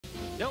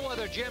No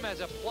other gym has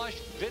a plush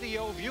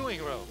video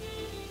viewing room.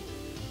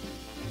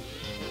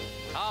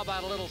 How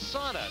about a little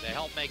sauna to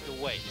help make the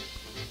weight?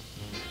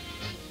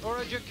 Or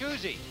a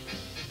jacuzzi?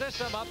 Is this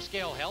some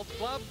upscale health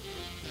club?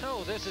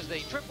 No, this is the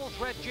Triple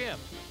Threat Gym,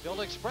 built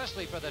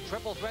expressly for the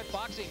Triple Threat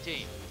boxing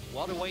team.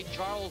 Welterweight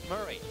Charles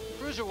Murray,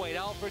 cruiserweight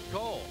Alfred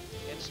Cole,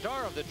 and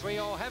star of the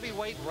trio,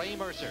 heavyweight Ray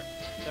Mercer.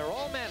 They're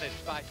all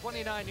managed by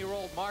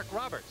 29-year-old Mark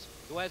Roberts,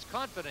 who has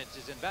confidence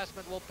his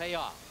investment will pay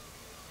off.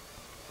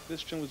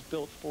 This gym was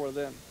built for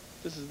them.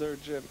 This is their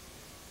gym.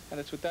 And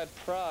it's with that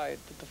pride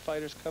that the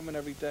fighters come in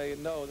every day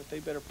and know that they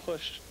better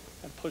push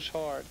and push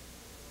hard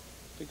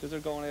because they're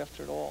going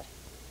after it all.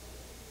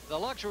 The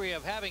luxury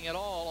of having it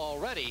all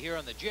already here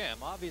in the gym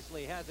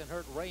obviously hasn't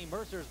hurt Ray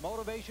Mercer's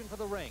motivation for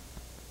the ring.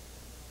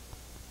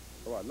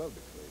 Oh, I love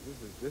this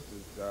place.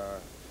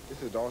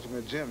 This is the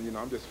ultimate gym. You know,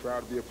 I'm just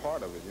proud to be a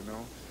part of it. You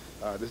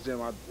know, this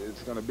gym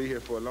it's going to be here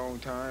for a long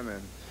time,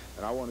 and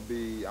I want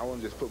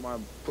to just put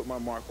my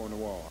mark on the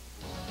wall.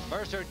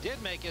 Mercer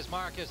did make his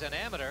mark as an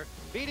amateur,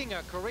 beating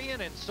a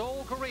Korean in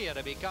Seoul, Korea,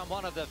 to become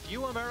one of the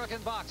few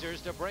American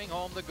boxers to bring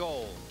home the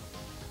gold.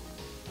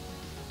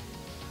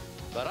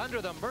 But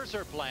under the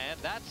Mercer plan,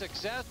 that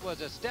success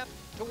was a step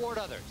toward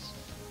others.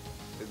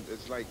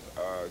 It's like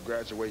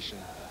graduation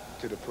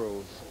to the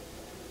pros.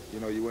 You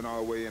know, you went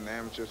all the way in the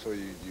amateur, so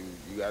you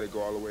got to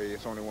go all the way.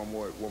 It's only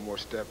one more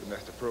step, and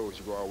that's the pros.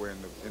 You go all the way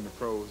in the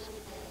pros,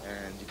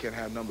 and you can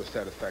have number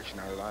satisfaction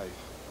out of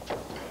life.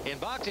 In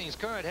boxing's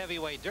current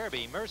heavyweight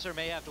derby, Mercer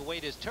may have to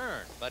wait his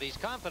turn, but he's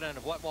confident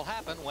of what will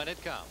happen when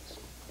it comes.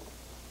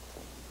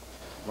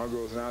 My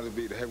goal is now to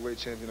be the heavyweight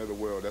champion of the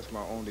world. That's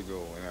my only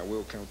goal, and that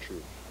will come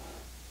true.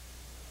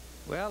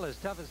 Well, his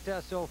toughest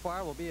test so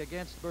far will be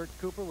against Bert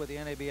Cooper with the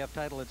NABF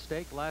title at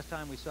stake. Last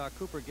time we saw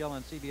Cooper Gill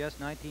on CBS,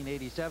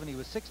 1987. He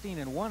was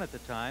 16-1 at the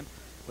time,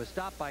 was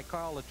stopped by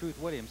Carl the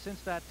Truth Williams. Since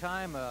that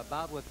time, a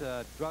bout with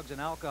drugs and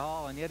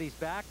alcohol, and yet he's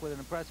back with an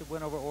impressive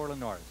win over Orland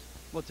Norris.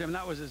 Well, Tim,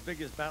 that was his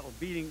biggest battle,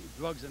 beating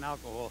drugs and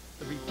alcohol.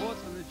 The reports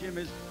on the gym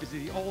is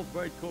the old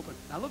Bert Cooper.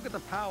 Now look at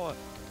the power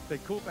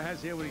that Cooper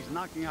has here when he's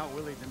knocking out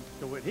Willie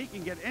DeWitt. He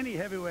can get any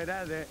heavyweight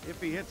out of there if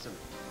he hits him.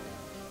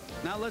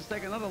 Now let's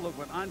take another look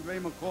with Andre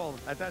McCall,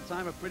 at that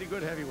time a pretty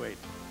good heavyweight.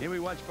 Here we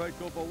watch Bert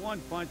Cooper, one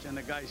punch and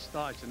the guy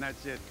starts, and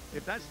that's it.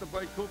 If that's the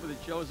Bert Cooper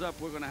that shows up,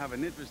 we're going to have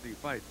an interesting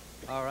fight.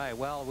 All right,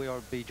 well,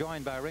 we'll be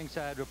joined by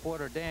ringside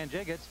reporter Dan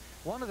Jiggets.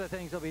 One of the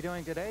things he'll be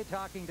doing today,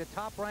 talking to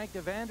top-ranked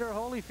Evander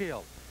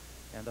Holyfield.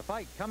 And the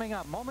fight coming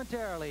up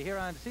momentarily here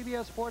on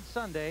CBS Sports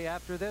Sunday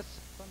after this.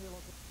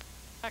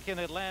 Back in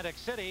Atlantic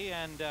City,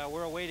 and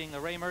we're awaiting the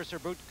Ray Mercer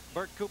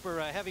Bert Cooper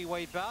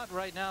heavyweight bout.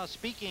 Right now,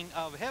 speaking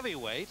of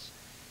heavyweights,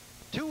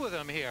 two of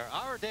them here.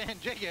 Our Dan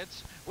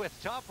Jiggets with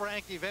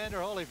top-ranked Evander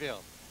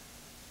Holyfield.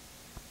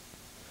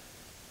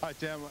 Hi,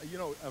 Tim. You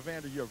know,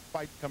 Evander, your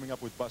fight coming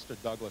up with Buster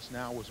Douglas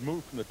now was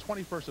moved from the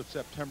 21st of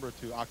September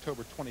to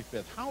October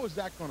 25th. How is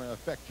that going to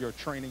affect your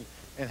training,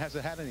 and has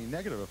it had any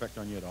negative effect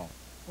on you at all?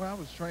 Well, I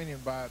was training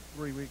about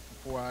 3 weeks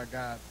before I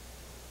got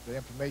the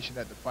information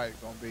that the fight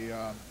going to be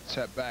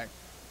set back,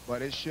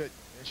 but it should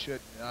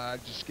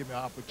just give me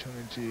an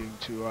opportunity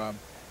to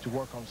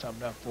work on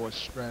something else for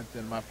strength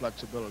and my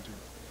flexibility.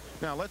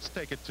 Now let's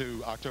take it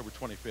to October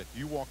 25th.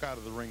 You walk out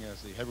of the ring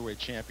as the heavyweight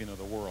champion of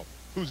the world.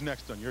 Who's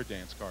next on your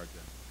dance card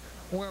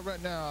then? Well,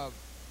 right now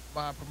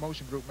my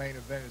promotion group Main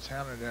Event is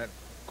handling that.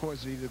 Of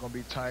course, it's either going to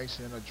be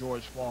Tyson or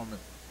George Foreman,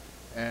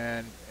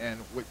 and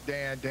with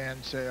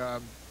Dan say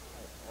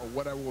or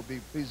whatever would be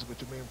feasible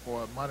to me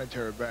for a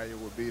monetary value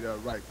would be the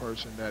right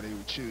person that he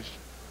would choose.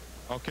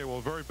 Okay, well,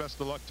 very best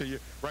of luck to you.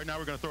 Right now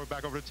we're going to throw it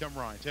back over to Tim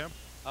Ryan. Tim?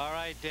 All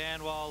right,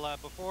 Dan. Well,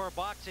 before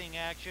boxing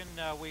action,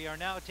 we are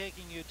now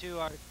taking you to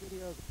our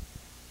studios.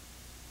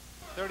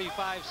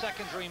 35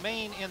 seconds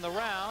remain in the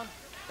round.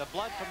 The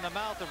blood from the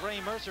mouth of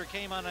Ray Mercer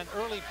came on an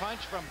early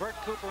punch from Bert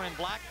Cooper in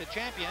black, the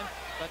champion.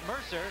 But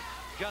Mercer,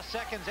 just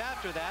seconds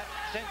after that,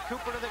 sent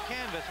Cooper to the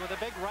canvas with a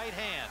big right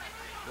hand.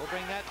 We'll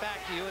bring that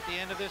back to you at the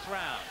end of this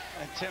round.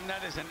 And Tim,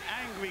 that is an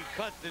angry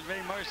cut that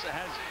Ray Mercer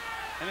has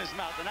in his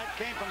mouth, and that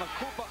came from a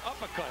Cooper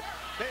uppercut.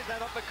 There's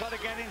that uppercut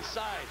again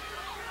inside.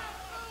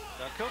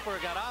 So Cooper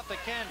got off the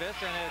canvas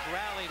and has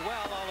rallied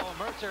well, although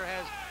Mercer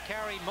has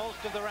carried most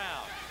of the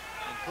round,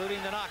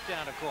 including the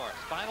knockdown, of course.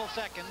 Final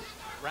seconds,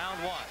 round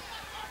one.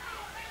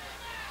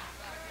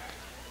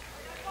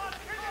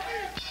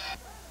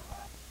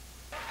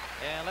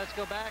 And let's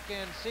go back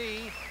and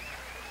see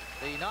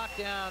the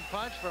knockdown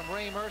punch from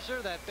Ray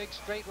Mercer, that big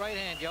straight right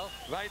hand, Joe.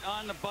 Right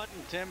on the button,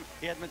 Tim.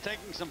 He had been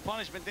taking some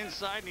punishment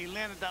inside, and he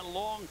landed that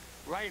long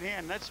right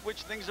hand. That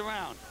switched things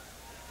around.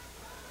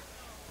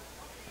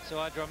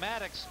 So a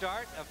dramatic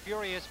start, a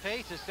furious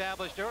pace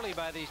established early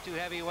by these two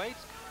heavyweights.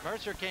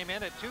 Mercer came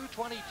in at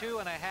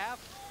 222.5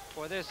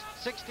 for this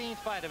 16th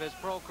fight of his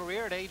pro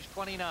career at age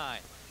 29.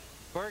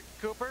 Bert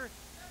Cooper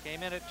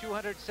came in at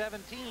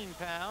 217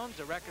 pounds,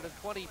 a record of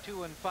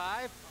 22-5.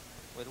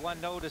 with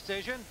 1 no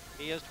decision.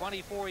 He is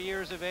 24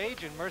 years of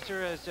age, and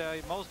Mercer, as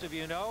most of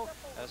you know,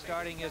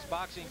 starting his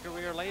boxing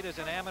career late as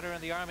an amateur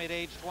in the Army at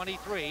age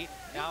 23,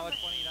 now a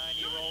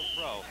 29-year-old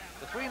pro.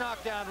 The 3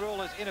 knockdown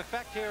rule is in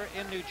effect here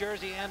in New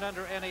Jersey and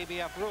under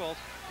NABF rules.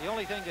 The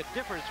only thing that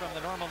differs from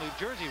the normal New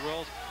Jersey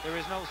rules, there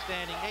is no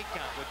standing 8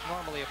 count, which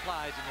normally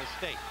applies in this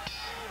state.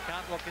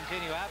 Count will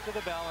continue after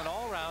the bell in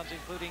all rounds,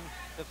 including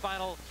the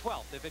final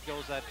 12th, if it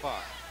goes that far.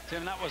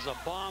 Tim, that was a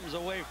bombs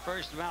away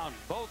first round.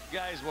 Both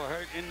guys were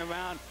hurt in the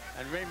round,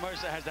 and Ray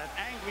Mercer has that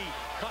angry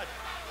cut,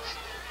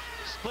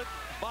 split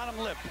bottom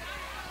lip.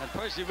 And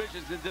Percy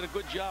Richardson did a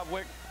good job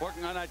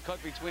working on that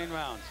cut between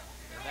rounds.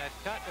 And that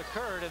cut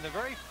occurred in the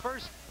very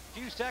first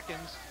few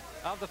seconds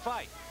of the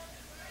fight,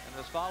 and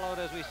was followed,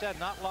 as we said,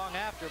 not long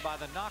after by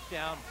the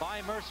knockdown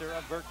by Mercer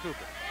of Bert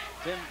Cooper.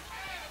 Tim,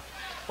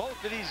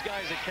 both of these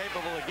guys are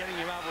capable of getting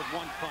you out with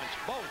 1 punch.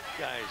 Both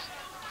guys.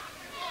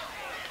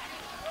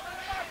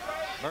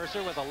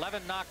 Mercer with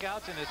 11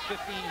 knockouts in his 15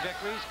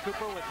 victories.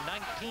 Cooper with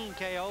 19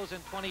 KOs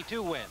and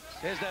 22 wins.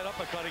 There's that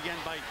uppercut again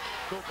by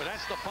Cooper.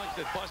 That's the punch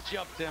that busts you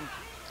up, Tim.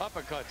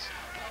 Uppercuts.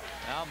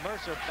 Now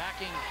Mercer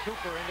backing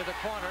Cooper into the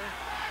corner.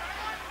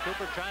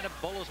 Cooper trying to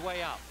bull his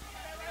way out.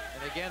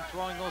 And again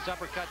throwing those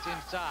uppercuts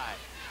inside.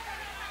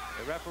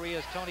 The referee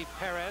is Tony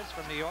Perez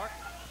from New York.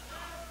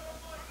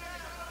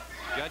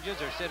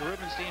 Judges are Sid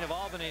Rubenstein of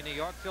Albany, New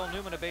York, Phil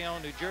Newman of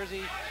Bayonne, New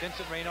Jersey,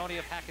 Vincent Rainoni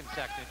of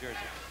Hackensack, New Jersey.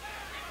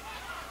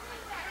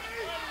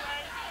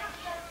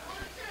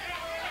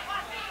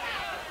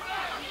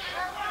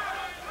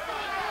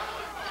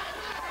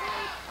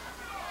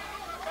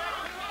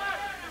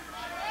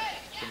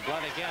 Some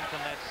blood again from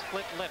that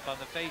split lip on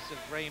the face of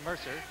Ray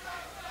Mercer.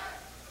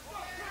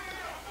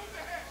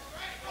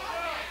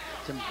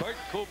 Tim, Bert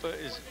Cooper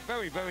is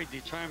very, very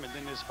determined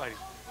in this fight.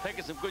 He's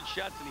taking some good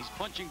shots, and he's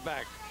punching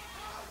back.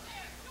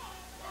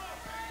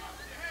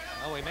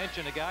 Well, we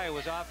mentioned a guy who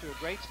was off to a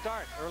great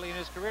start early in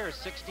his career,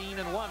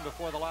 16-1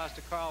 before the loss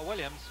to Carl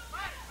Williams,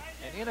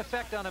 and in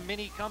effect on a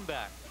mini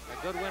comeback.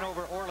 A good win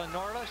over Orland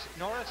Norris,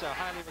 a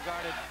highly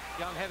regarded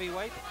young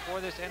heavyweight,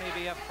 for this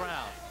NABF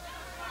crown.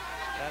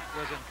 That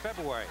was in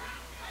February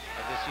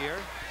of this year,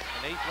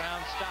 an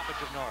 8th-round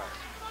stoppage of Norris.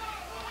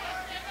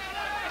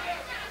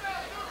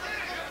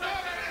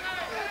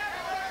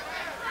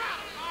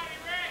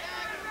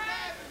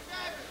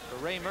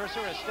 Ray Mercer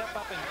a step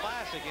up in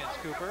class against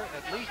Cooper,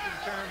 at least in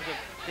terms of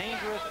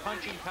dangerous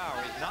punching power.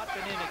 He's not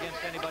been in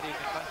against anybody who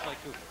can punch like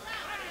Cooper.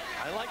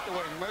 I like the way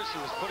Mercer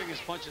was putting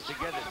his punches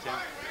together, Tim.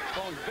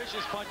 Throwing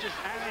vicious punches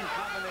and in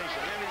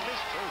combination. And he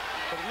missed 2,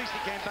 but at least he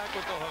came back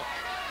with the hook.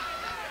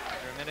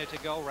 Under a minute to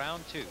go,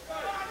 round 2.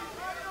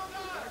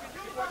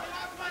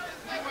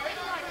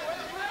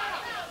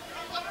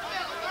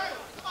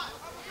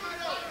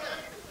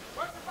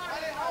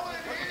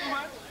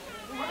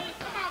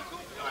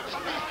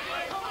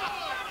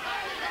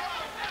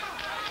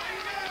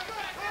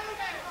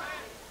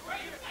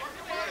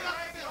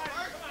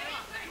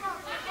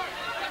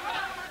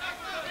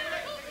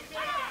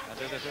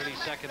 The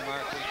 30-second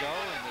mark we go,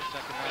 and the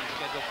second round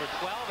scheduled for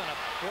 12, and a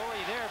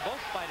flurry there,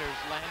 both fighters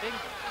landing.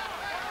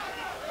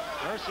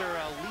 Mercer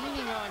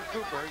leaning on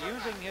Cooper,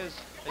 using his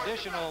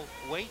additional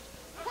weight,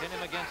 pin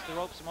him against the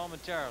ropes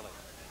momentarily.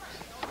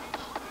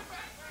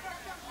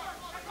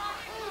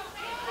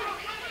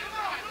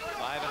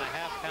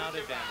 Five-and-a-half count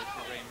advantage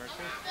for Ray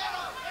Mercer.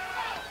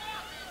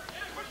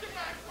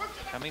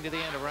 Coming to the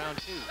end of round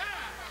 2.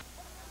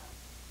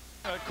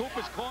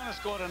 Cooper's corner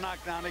scored a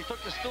knockdown. They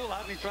took the stool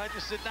out and he tried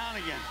to sit down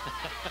again.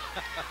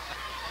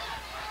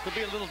 Could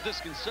be a little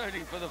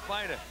disconcerting for the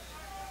fighter.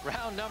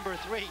 Round number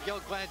 3,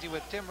 Gil Clancy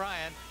with Tim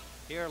Ryan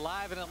here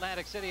live in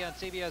Atlantic City on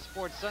CBS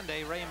Sports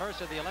Sunday. Ray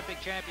Mercer, the Olympic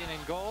champion in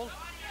gold,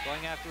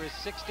 going after his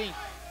 16th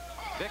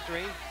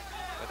victory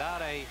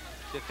without a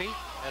defeat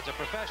as a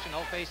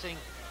professional, facing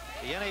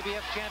the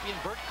NABF champion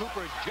Bert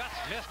Cooper, just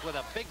missed with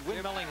a big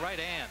windmilling right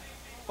hand.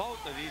 Both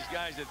of these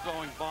guys are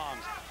throwing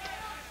bombs.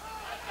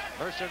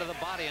 Mercer to the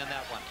body on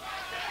that one.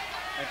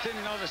 And Tim,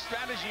 you know, the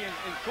strategy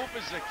in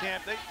Cooper's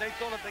camp, they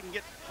thought if they can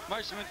get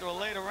Mercer into a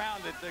later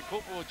round that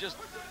Cooper will just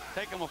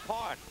take him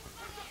apart.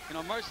 You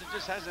know, Mercer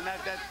just hasn't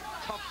had that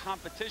tough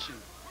competition.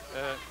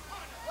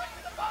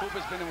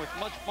 Cooper's been in with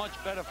much, much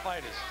better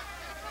fighters.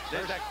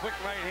 There's that quick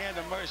right hand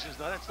of Mercer's,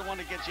 though. That's the one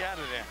that gets you out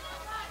of there.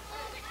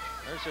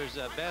 Mercer's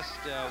best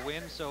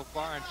win so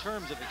far in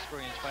terms of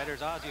experienced fighters,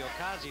 Ozzy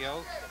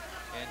Ocasio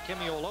and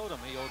Kimio Odom.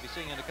 You'll be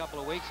seeing in a couple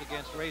of weeks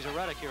against Razor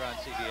Reddick here on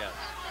CBS.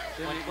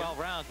 Won 12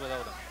 rounds with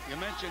Odom. You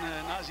mentioned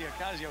Ozzy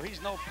Ocasio. He's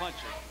no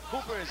puncher.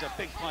 Cooper is a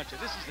big puncher.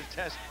 This is the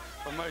test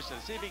for Mercer.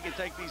 See if he can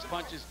take these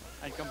punches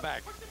and come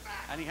back.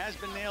 And he has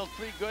been nailed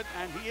pretty good,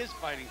 and he is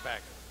fighting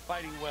back,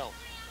 fighting well.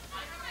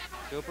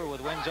 Cooper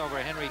with wins over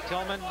Henry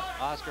Tillman,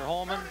 Oscar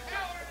Holman,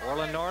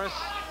 Orland Norris.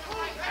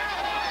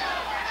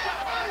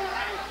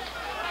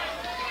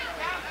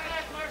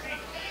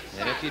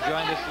 And if you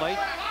joined us late,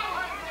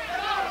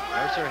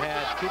 Mercer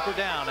had Cooper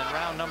down in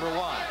round number 1.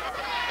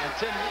 And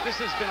Tim, this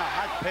has been a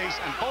hot pace,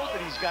 and both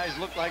of these guys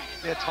look like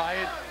they're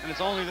tired, and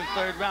it's only the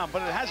 3rd round,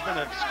 but it has been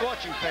a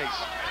scorching pace.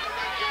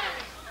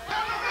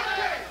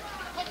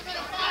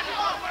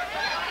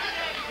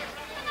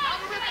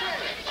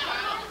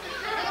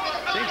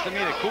 seems to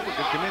me that Cooper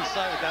could come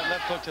inside with that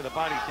left hook to the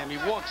body, Tim. He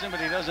walks in, but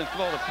he doesn't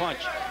throw the punch.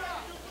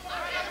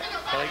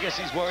 But I guess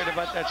he's worried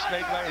about that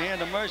straight right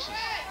hand of Mercer's.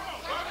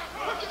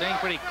 Staying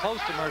pretty close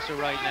to Mercer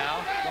right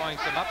now, throwing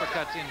some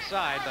uppercuts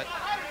inside, but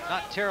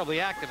not terribly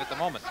active at the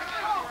moment.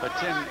 But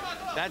Tim,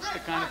 that's the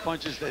kind of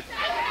punches that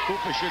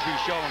Cooper should be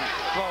showing.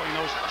 Throwing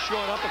those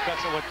short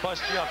uppercuts are what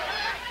bust you up.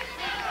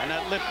 And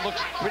that lip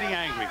looks pretty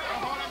angry.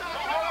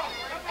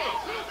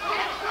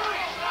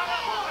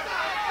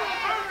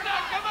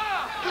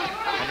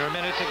 Under a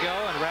minute to go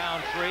in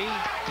round 3.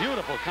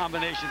 Beautiful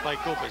combination by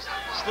Cooper.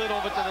 Slid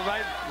over to the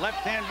right, left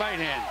hand, right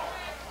hand.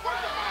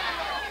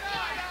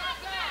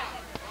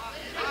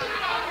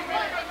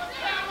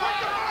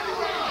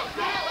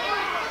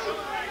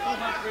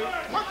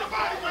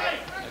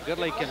 A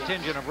goodly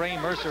contingent of Ray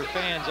Mercer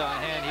fans on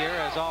hand here,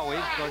 as always.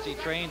 Of course, he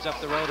trains up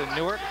the road in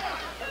Newark,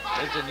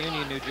 lives in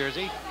Union, New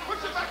Jersey.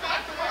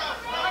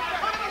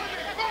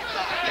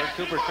 Bert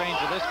Cooper trains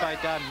for this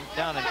fight down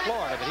in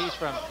Florida, but he's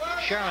from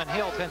Sharon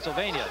Hill,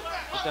 Pennsylvania,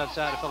 just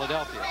outside of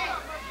Philadelphia,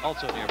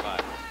 also nearby.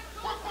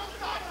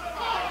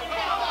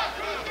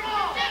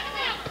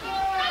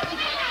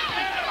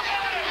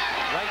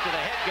 Right to the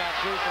head got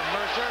through from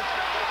Mercer.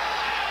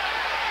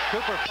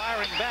 Cooper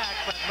firing back,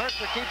 but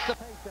Mercer keeps the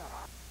pace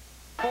up.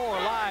 4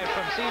 live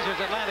from Caesars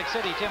Atlantic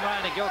City. Tim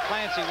Ryan and Gil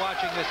Clancy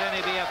watching this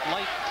NABF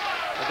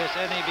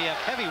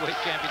heavyweight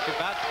championship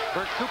bout.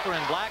 Bert Cooper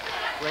in black,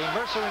 Ray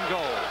Mercer in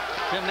gold.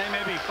 Tim, they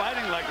may be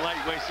fighting like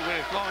lightweights the way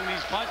they're throwing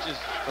these punches,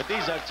 but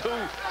these are 2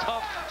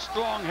 tough,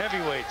 strong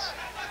heavyweights.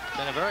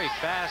 Been a very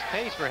fast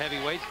pace for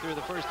heavyweights through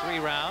the first 3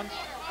 rounds.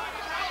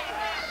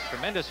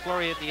 Tremendous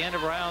flurry at the end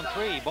of round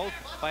 3. Both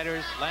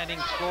fighters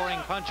landing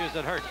scoring punches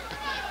that hurt.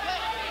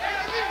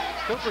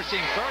 Cooper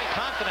seems very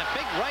confident.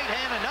 Big right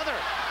hand, another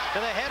to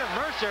the head of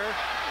Mercer.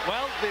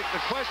 Well, the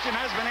question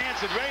has been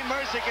answered. Ray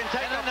Mercer can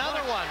take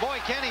another one.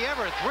 Boy, can he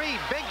ever. 3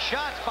 big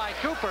shots by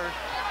Cooper.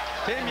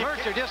 Tim,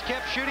 Mercer just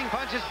kept shooting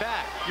punches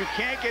back. You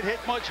can't get hit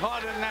much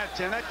harder than that,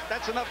 Tim.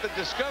 That's enough to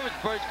discourage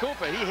Bert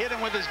Cooper. He hit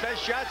him with his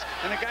best shots,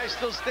 and the guy's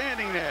still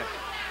standing there.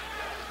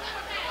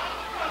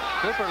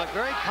 Cooper looked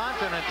very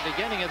confident at the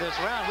beginning of this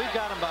round. We've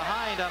got him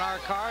behind on our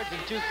cards in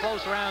 2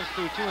 close rounds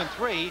through 2 and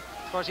 3.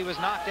 Of course, he was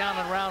knocked down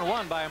in round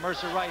 1 by a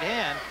Mercer right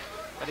hand,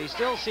 but he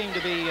still seemed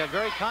to be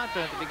very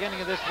confident at the beginning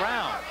of this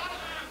round.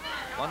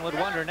 One would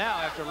wonder now,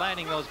 after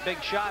landing those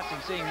big shots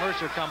and seeing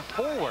Mercer come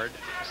forward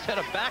instead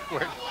of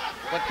backward,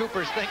 what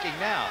Cooper's thinking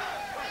now.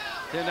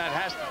 Then that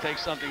has to take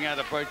something out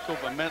of Bert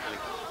Cooper mentally.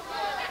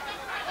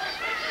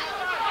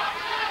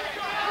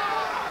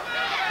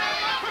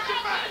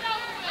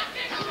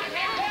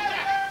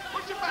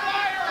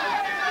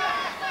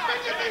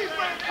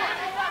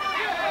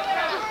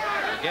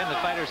 Again, the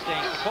fighters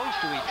staying close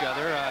to each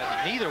other,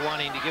 neither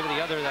wanting to give the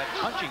other that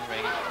punching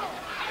range.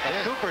 But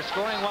Cooper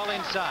scoring well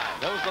inside.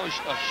 Those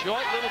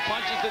short little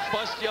punches that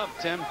bust you up,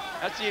 Tim.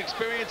 That's the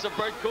experience of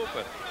Bert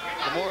Cooper,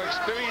 the more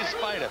experienced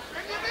fighter.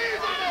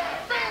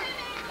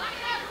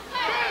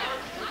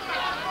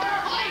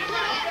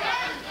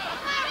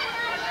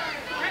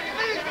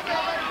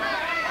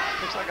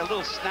 Looks like a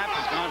little snap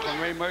has gone from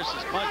Ray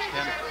Mercer's punch,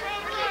 Tim.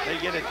 They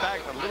get it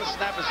back. A little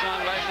snap is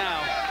on right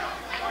now.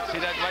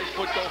 See that right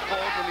foot go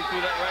forward when he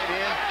threw that right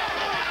hand?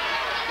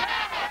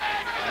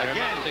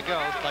 Again, to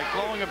go. Like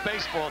throwing a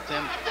baseball,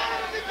 Tim.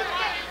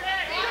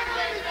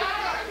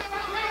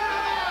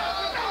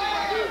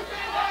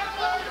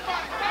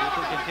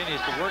 Cooper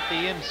continues to work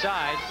the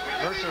inside.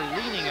 Mercer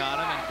leaning on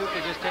him, and Cooper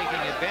just taking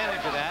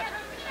advantage of that.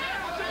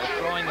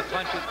 Throwing the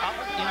punches up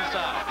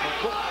inside.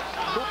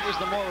 Cooper's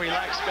the more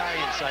relaxed guy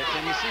inside,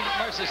 Tim. You see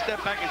Mercer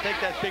step back and take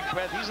that big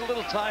breath. He's a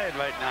little tired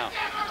right now.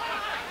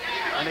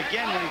 And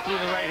again, when he threw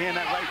the right hand,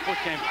 that right foot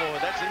came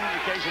forward. That's an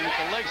indication that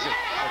the legs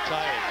are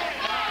tired.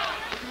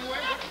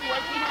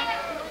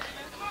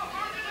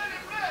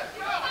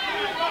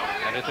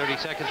 Under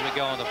 30 seconds we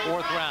go in the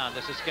 4th round.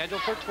 This is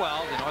scheduled for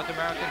 12. The North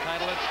American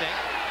title at stake.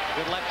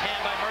 Good left hand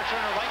by Mercer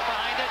and a right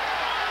behind it.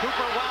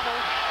 Cooper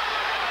wobbled.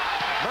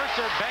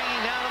 Mercer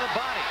banging down to the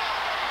body.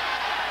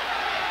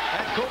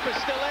 And Cooper's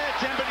still there,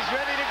 Tim, but he's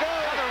ready to go.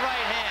 Another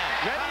right hand.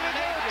 Ready to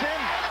go,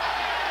 Tim.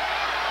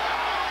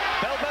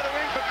 Bell better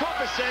ring for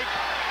Cooper's sake.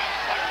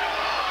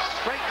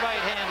 Straight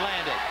right hand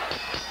landed.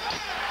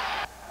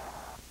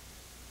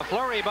 A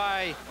flurry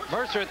by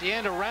Mercer at the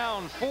end of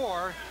round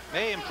 4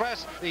 may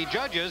impress the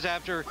judges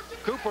after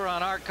Cooper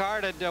on our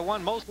card had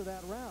won most of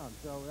that round.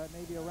 So that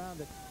may be a round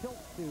that tilts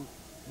to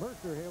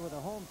Mercer here with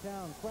a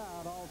hometown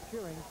crowd all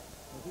cheering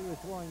as he was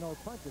throwing those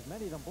punches,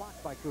 many of them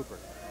blocked by Cooper.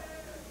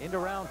 Into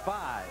round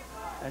 5.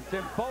 And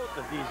Tim, both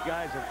of these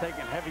guys have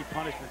taken heavy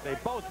punishment. They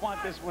both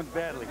want this one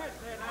badly.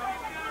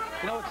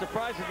 You know, it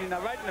surprises me now,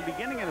 right in the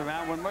beginning of the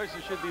round, when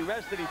Mercer should be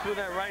rested, he threw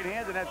that right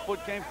hand and that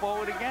foot came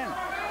forward again.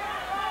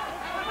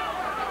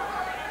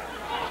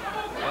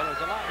 Well,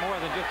 there's a lot more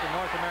than just a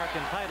North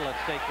American title at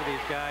stake for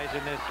these guys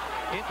in this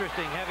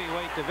interesting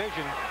heavyweight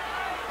division.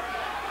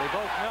 They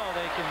both know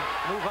they can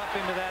move up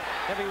into that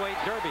heavyweight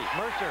derby.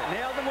 Mercer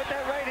nailed him with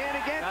that right hand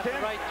again, got Tim.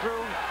 The right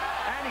through.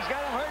 And he's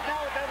got him hurt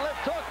now with that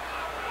left hook.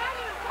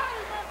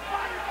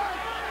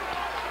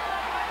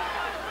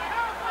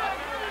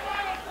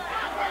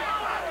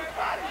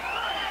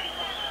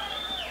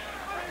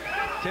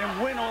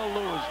 Tim, win or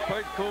lose,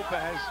 Bert Cooper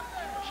has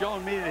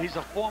shown me that he's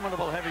a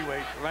formidable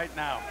heavyweight right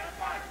now.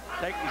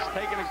 He's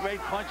taking a great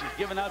punch. He's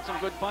giving out some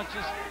good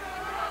punches.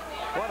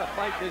 What a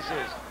fight this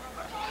is.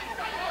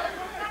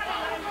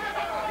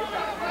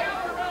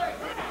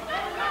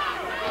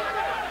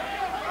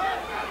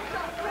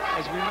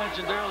 As we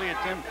mentioned earlier,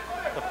 Tim,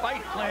 the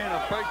fight plan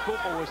of Bert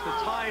Cooper was to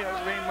tire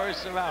Ray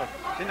Mercer out.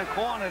 In the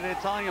corner, they're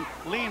telling him,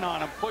 lean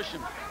on him, push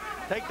him.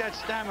 Take that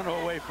stamina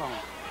away from him.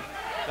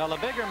 Well, the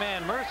bigger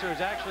man, Mercer, has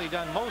actually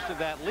done most of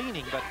that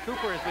leaning, but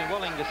Cooper has been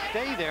willing to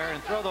stay there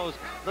and throw those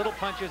little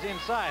punches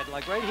inside,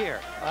 like right here.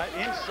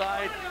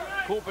 Inside,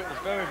 Cooper is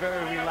very,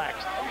 very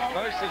relaxed.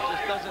 Mercer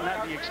just doesn't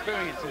have the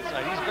experience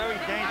inside. He's very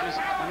dangerous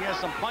when he has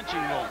some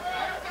punching room.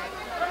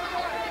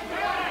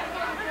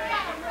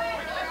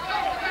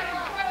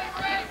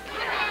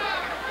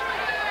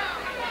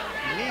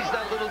 He needs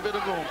that little bit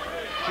of room.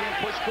 See him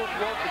push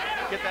Cooper off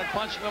to get that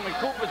punching room, and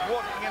Cooper's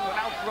walking in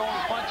without throwing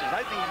punches.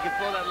 I think he can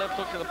throw that left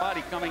hook to the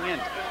body coming in.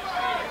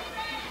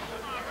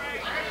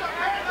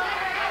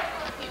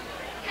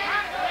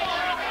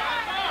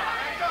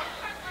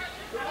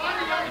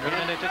 A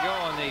minute to go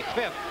on the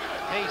fifth.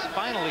 Pace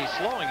finally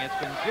slowing. It's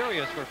been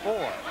furious for 4.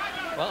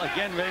 Well,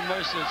 again, Ray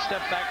Mercer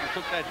stepped back and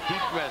took that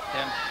deep breath,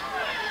 Tim.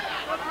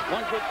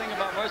 One good thing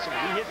about Mercer,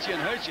 when he hits you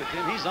and hurts you,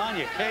 Tim, he's on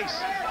your case.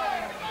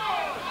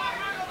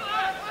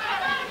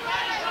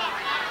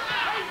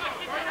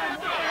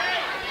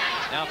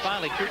 Now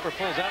finally Cooper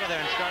pulls out of there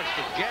and starts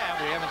to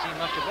jab. We haven't seen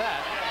much of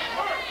that.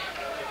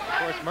 Of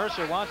course,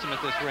 Mercer wants him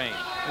at this range.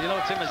 You know,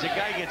 Tim, as a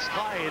guy gets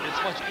tired,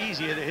 it's much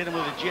easier to hit him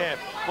with a jab.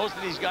 Most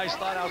of these guys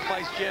start out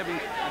fights jabbing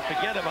and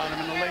forget about him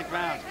in the late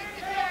rounds.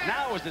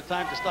 Now is the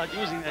time to start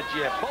using that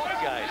jab. Both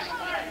guys.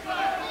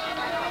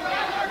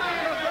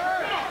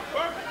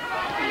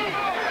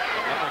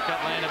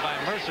 Uppercut landed by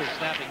Mercer,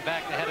 snapping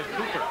back the head of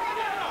Cooper.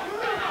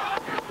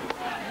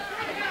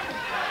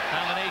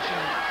 Combination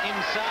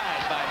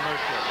inside by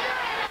Mercer.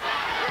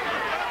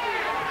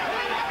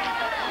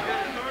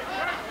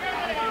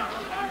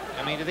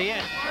 Coming to the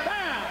end.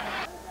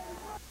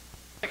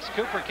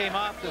 Cooper came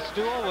off the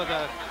stool with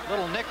a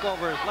little nick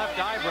over his left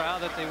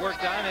eyebrow that they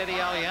worked on. Eddie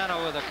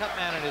Aliano with a cut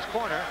man in his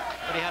corner.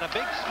 But he had a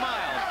big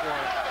smile for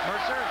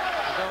Mercer,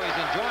 as though he's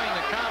enjoying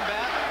the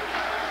combat.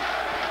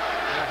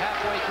 They're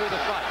halfway through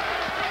the fight.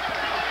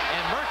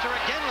 And Mercer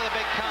again with a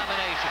big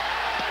combination.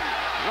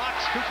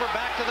 Rocks Cooper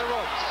back to the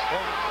ropes.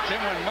 Well,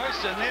 Tim, when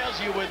Mercer nails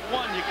you with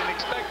one, you can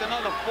expect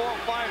another 4 or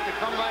 5 to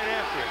come right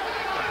after it.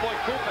 But boy,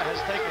 Cooper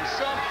has taken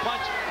some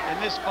punch in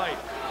this fight.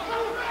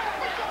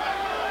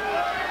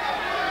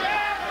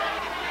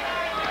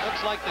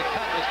 Looks like the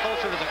cut was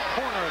closer to the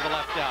corner of the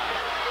left eye.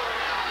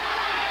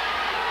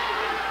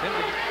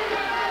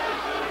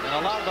 And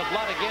a lot of the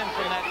blood again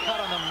from that cut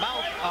on the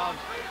mouth of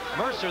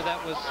Mercer that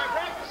was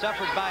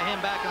suffered by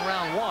him back in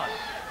round 1.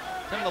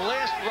 And the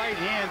last right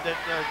hand that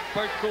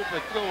Bert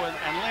Cooper threw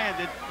and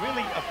landed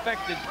really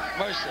affected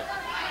Mercer.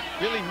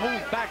 Really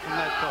moved back from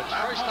that touch.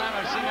 First time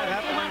I've seen that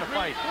happen in the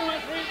fight.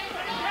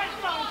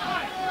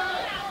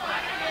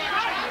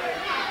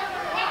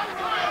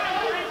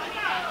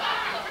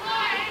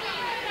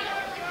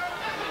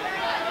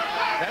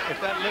 If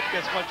that lip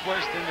gets much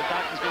worse, then the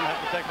doctor's going to have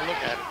to take a look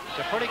at it.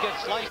 It's a pretty good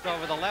slice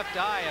over the left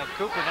eye of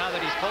Cooper now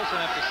that he's close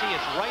enough to see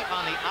it's right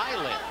on the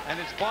eyelid. And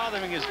it's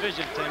bothering his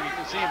vision, Tim. You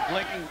can see him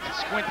blinking and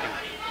squinting.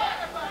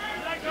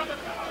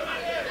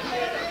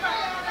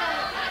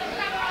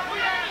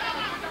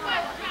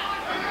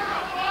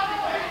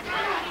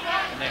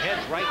 And the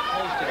heads right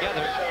close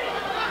together.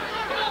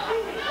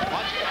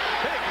 Watch,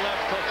 big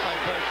left hook by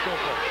Bert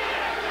Cooper.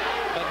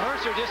 But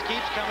Mercer just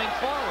keeps coming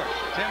forward.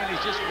 Tim, and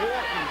he's just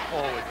walking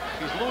forward.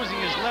 He's losing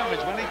his leverage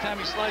anytime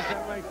he slides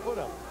that right foot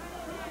up.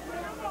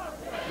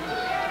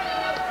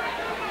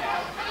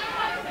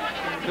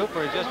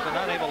 Cooper has just been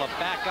unable to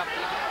back up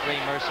Ray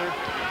Mercer.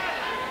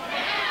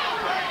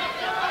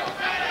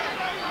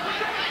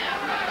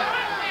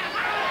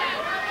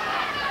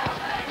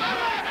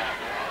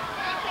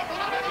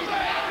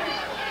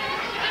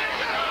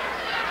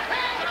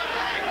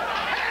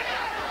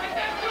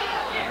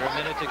 Under a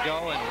minute to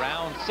go in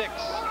round 6.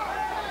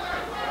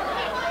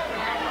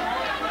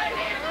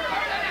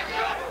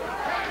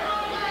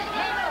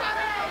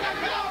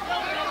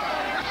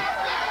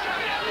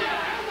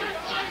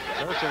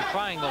 Mercer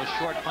trying those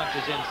short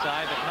punches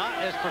inside, but not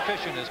as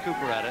proficient as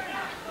Cooper at it.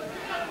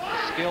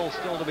 Skill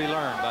still to be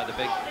learned by the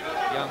big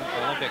young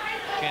Olympic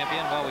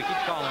champion. Well, we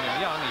keep calling him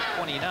young. He's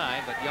 29,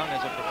 but young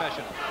as a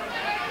professional.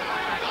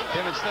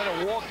 Tim, instead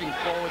of walking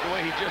forward the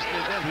way he just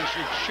did then, he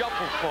should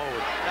shuffle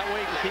forward. That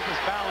way he can keep his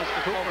balance to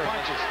throw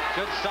punches.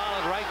 Good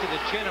solid right to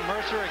the chin of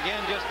Mercer.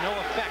 Again, just no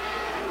effect.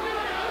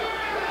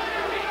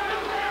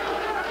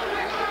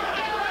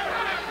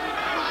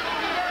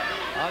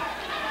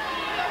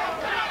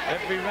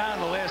 Every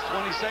round, the last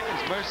 20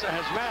 seconds, Mercer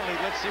has rallied.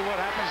 Let's see what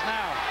happens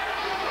now.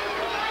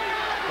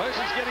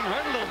 Mercer's getting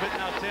hurt a little bit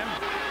now, Tim.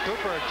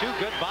 Cooper, 2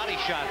 good body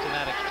shots in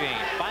that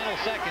exchange. Final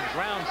seconds,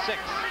 round 6.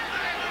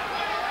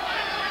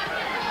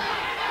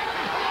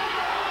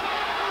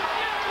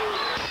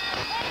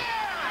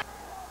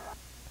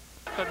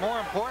 But more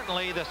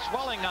importantly, the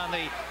swelling on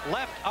the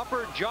left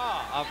upper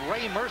jaw of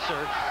Ray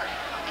Mercer.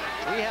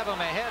 We have him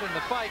ahead in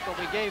the fight, but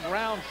we gave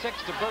round 6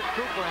 to Bert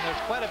Cooper, and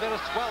there's quite a bit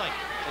of swelling.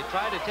 They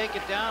tried to take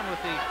it down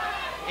with the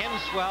end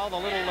swell, the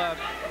little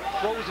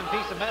frozen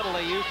piece of metal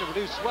they used to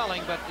reduce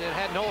swelling, but it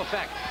had no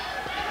effect.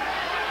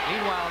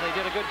 Meanwhile, they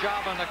did a good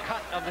job on the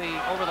cut of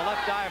over the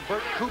left eye of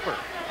Bert Cooper.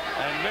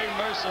 And Ray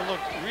Mercer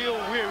looked real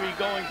weary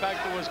going back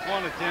to his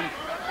corner, Tim.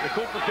 The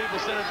Cooper people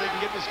said if they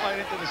can get this fight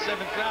into the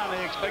 7th round,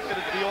 they expected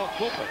it to be all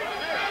Cooper.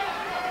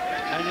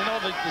 And you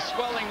know, the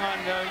swelling on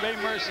Ray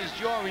Mercer's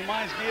jaw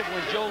reminds me of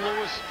when Joe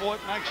Louis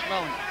fought Mike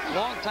Schmeling. A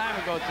long time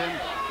ago, Tim,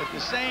 but the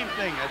same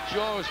thing. That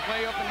jaw was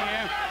way up in the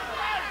air.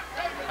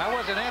 I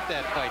wasn't at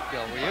that fight,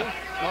 Bill, were you?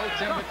 No,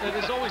 Tim, but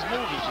there's always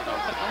movies, you know.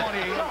 I'm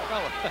only a young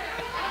fella.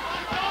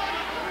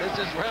 This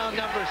is round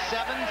number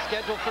 7,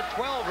 scheduled for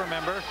 12,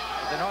 remember.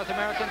 The North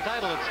American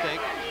title at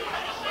stake.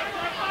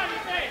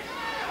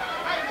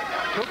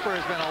 Cooper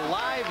has been a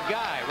live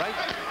guy right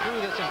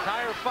through this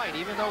entire fight.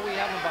 Even though we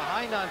have him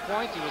behind on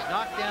points, he was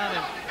knocked down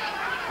in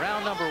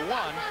round number 1.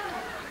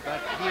 But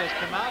he has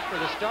come out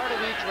for the start of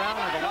each round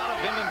with a lot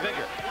of vim and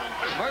vigor.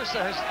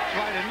 Mercer has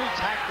tried a new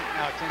tactic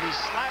now, Tim. He's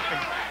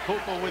slapping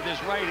Cooper with his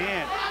right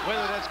hand.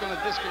 Whether that's going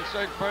to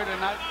disconcert Bert or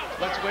not,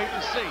 let's wait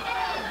and see.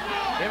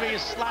 There he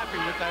is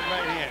slapping with that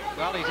right hand.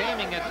 Well, he's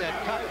aiming at that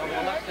cut over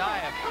the left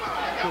eye of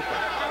Cooper.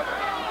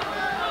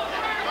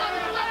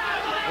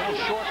 Little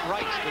short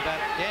rights to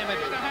that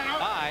damaged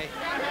eye.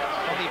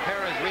 Tony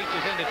Perez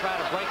reaches in to try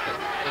to break them.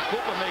 The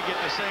Cooper may get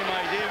the same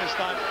idea this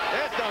time.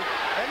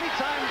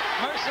 Anytime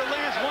Mercer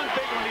lands one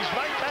big one, he's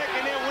right back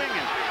in there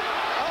winging.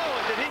 Oh,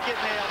 did he get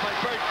nailed by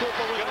Bert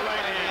Cooper with the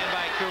right hand?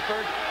 By Cooper.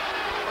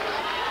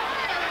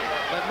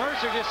 But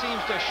Mercer just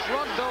seems to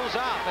shrug those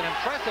off. An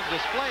impressive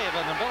display of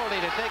an ability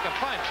to take a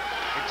punch,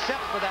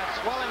 except for that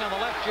swelling on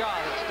the left jaw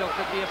that still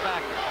could be a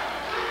factor.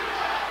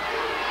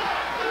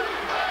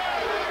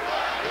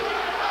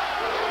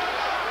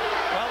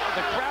 Well,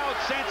 the crowd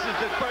senses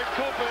that Bert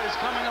Cooper is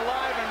coming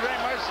alive and Ray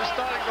Mercer is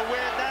starting to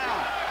wear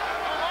down.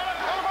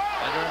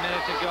 Under a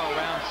minute to go,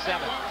 round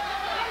 7.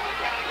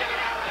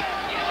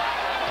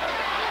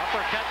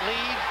 Uppercut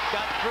lead,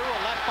 got through,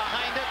 a left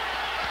behind it.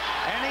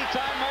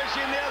 Anytime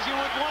Mercer nails you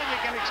with one, you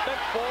can expect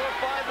 4 or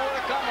 5 more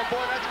to come. Oh,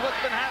 boy, that's what's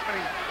been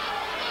happening.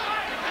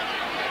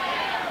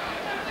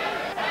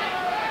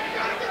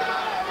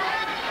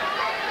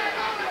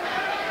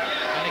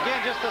 And again,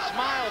 just a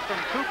smile from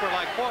Cooper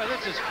like, boy,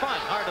 this is fun.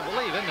 Hard to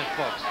believe, isn't it,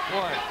 folks?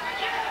 Boy.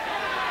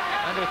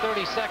 Under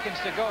 30 seconds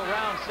to go,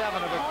 round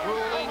 7 of a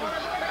grueling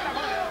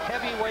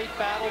heavyweight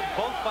battle.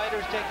 Both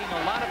fighters taking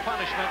a lot of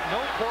punishment.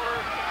 No quarter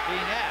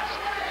being asked.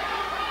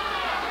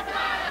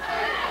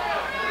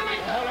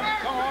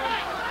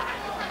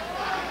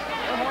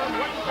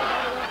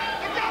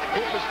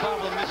 Cooper's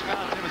problem this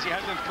round is he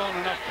hasn't thrown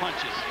enough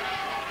punches.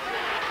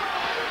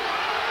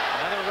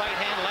 Another right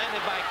hand landed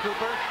by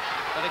Cooper,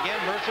 but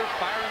again Mercer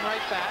firing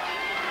right back.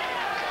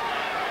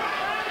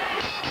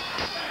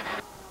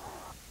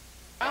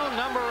 Round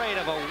number 8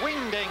 of a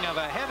wingding of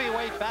a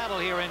heavyweight battle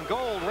here in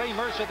gold. Ray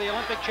Mercer, the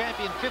Olympic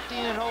champion,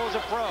 15-0 as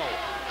a pro,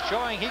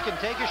 showing he can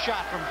take a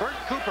shot from Bert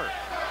Cooper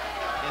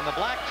in the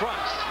black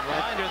trunks.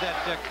 Reminder that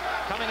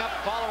coming up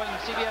following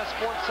CBS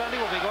Sports Sunday,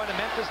 we'll be going to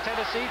Memphis,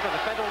 Tennessee for the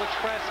Federal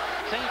Express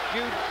St.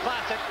 Jude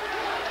Classic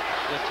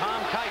with Tom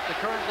Kite, the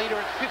current leader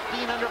at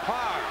 15 under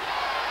par.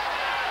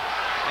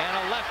 And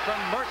a left from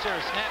Mercer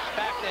snaps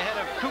back the head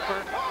of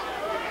Cooper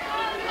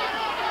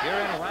here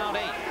in round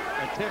 8.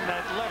 And Tim,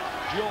 that left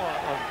jaw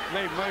of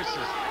Ray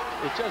Mercer,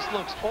 it just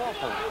looks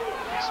awful.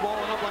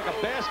 Swollen up like a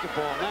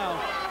basketball now.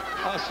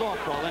 A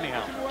softball,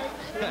 anyhow.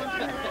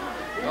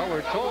 Well,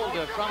 we're told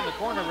from the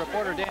corner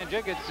reporter Dan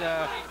Jiggets,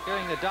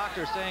 hearing the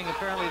doctor saying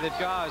apparently the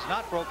jaw is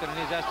not broken in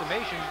his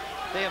estimation.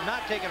 They have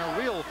not taken a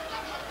real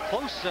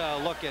close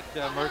look at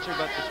Mercer,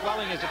 but the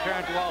swelling is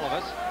apparent to all of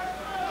us.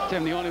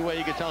 Tim, the only way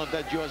you can tell if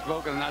that jaw is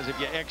broken is if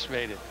you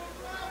x-rayed it.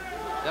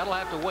 That'll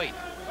have to wait.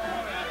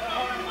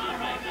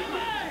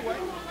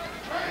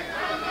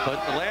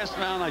 But the last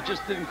round, I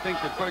just didn't think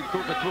that Bert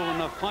Cooper threw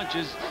enough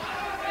punches.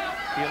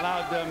 He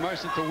allowed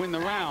Mercer to win the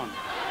round.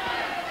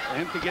 For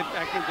him to get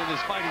back into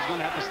this fight, he's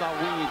going to have to start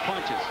winging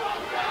punches.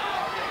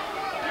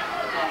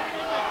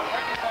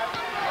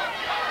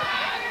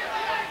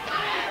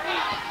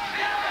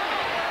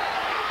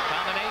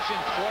 Combination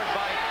scored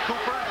by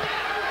Cooper.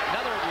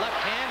 Another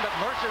left hand, but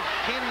Mercer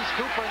pins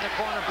Cooper in the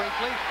corner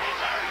briefly.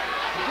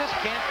 He just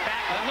can't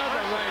back up.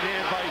 Another right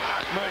hand by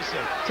Mercer.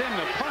 Tim,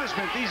 the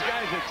punishment these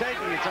guys are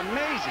taking, it's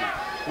amazing.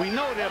 We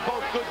know they're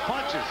both good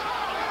punches.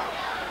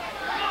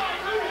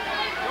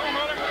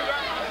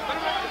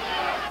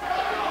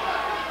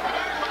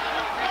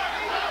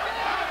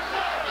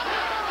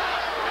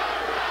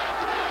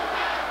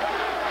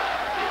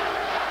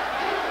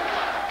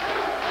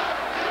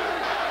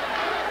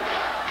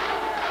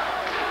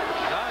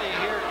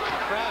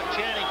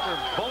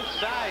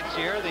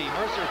 Here, the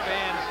Mercer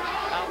fans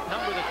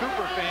outnumber the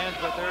Cooper fans,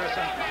 but there are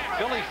some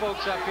Philly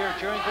folks up here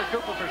cheering for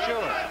Cooper for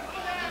sure.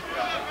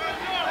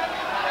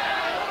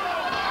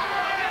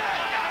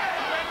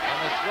 And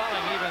the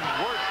swelling even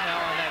worse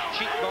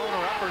cheekbone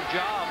or upper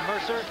jaw of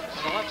Mercer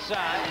on the left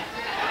side.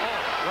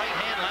 Oh, right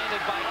hand landed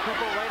by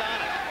Cooper right on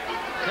it.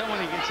 Then when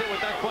he gets hit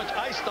with that punch,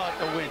 I start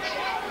to wince.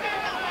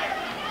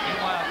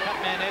 Meanwhile,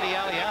 cutman Eddie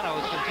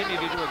Aliano has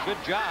continued to do a good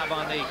job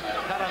on the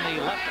cut on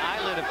the left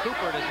eyelid of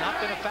Cooper. It has not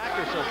been a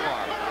factor so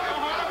far.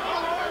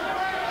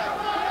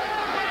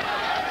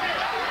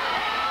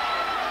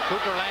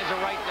 Cooper lands a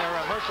right there.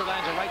 Mercer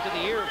lands a right to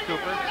the ear of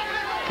Cooper.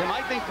 Tim,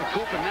 I think that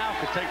Cooper now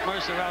could take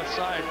Mercer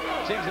outside.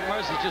 Seems that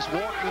Mercer's just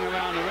walking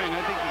around the ring. I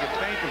think he could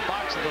feint and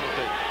box a little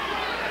bit.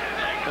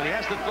 But he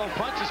has to throw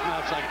punches from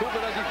outside. Cooper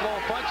doesn't throw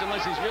a punch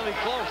unless he's really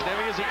close. There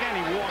he is again.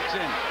 He walks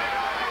in.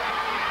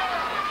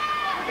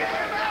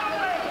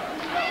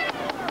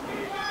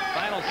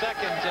 Final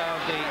seconds of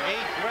the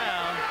 8th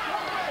round.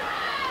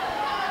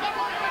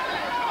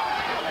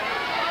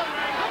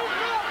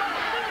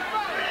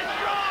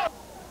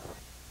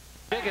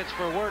 Tickets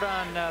for word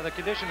on the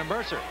condition of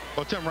Mercer.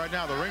 Well, Tim, right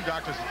now the ring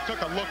doctors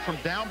took a look from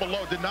down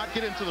below, did not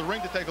get into the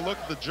ring to take a look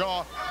at the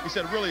jaw. He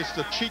said really it's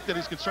the cheek that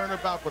he's concerned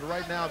about, but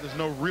right now there's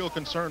no real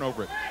concern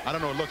over it. I don't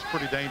know, it looks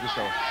pretty dangerous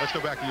though. Let's go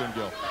back to you and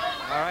Gil.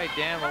 All right,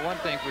 Dan, well, one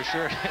thing for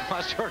sure, it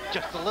must hurt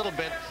just a little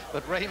bit,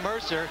 but Ray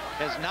Mercer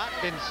has not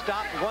been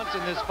stopped once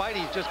in this fight.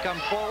 He's just come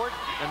forward,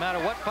 no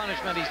matter what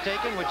punishment he's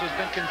taken, which has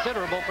been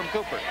considerable from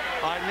Cooper.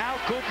 Now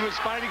Cooper is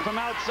fighting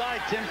from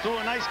outside. Tim threw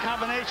a nice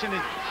combination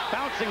and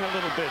bouncing a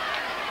little bit.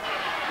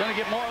 Going to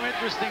get more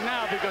interesting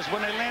now because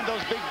when they land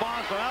those big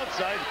bombs from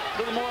outside, a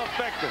little more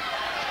effective.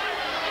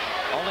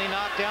 Only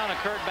knockdown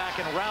occurred back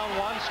in round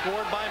 1,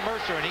 scored by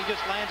Mercer, and he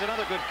just lands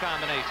another good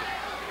combination.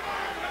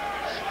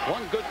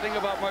 One good thing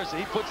about Mercer,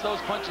 he puts those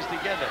punches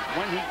together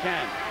when he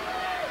can.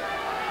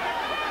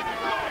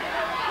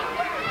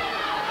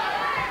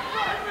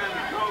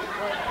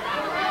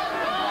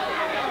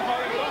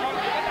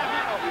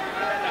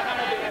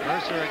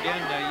 Mercer again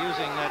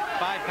using that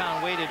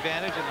 5-pound weight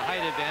advantage and the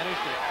height advantage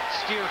to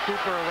steer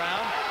Cooper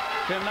around.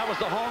 Tim, that was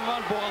the home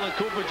run ball that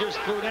Cooper just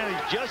threw in. He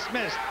just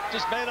missed.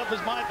 Just made up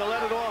his mind to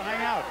let it all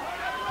hang out.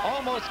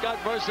 Almost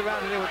got Mercer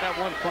out of there with that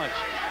one punch.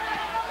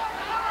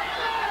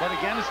 But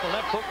again, it's the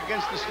left hook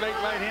against the straight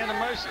right hand of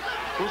Mercer.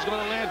 Who's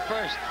going to land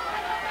first?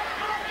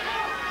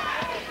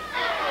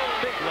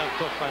 Big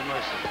left hook by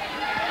Mercer.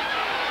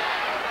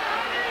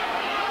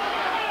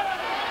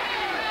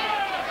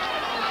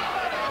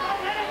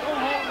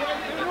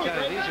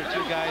 These are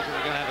two guys who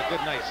are going to have a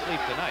good night's sleep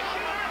tonight.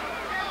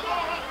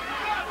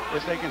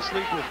 If they can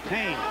sleep with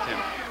pain, Tim.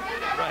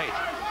 Right.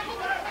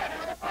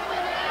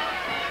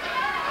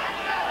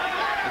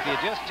 If you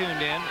just tuned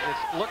in,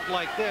 it's looked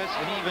like this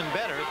and even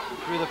better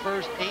through the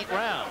first 8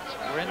 rounds.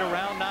 We're into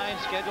round 9,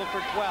 scheduled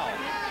for 12.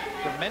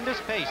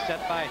 Tremendous pace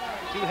set by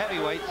 2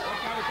 heavyweights.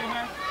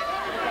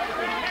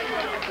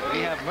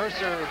 We have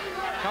Mercer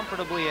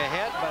comfortably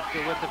ahead, but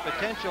with the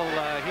potential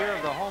here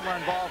of the home run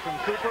ball from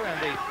Cooper and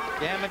the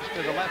damage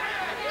to the left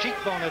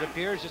cheekbone, it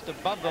appears, just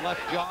above the left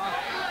jaw,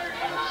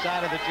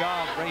 side of the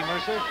jaw of Ray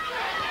Mercer.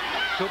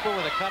 Cooper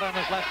with a cut on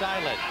his left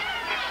eyelid.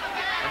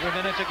 Every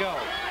minute to go.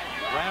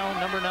 Round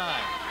number 9.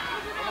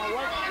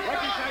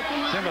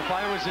 Tim, if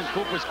I was in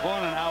Cooper's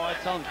corner now, I'd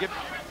tell him,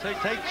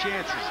 take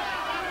chances.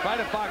 Try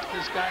to box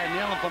this guy and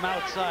nail him from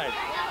outside.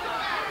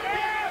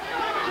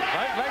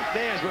 Right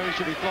there is where he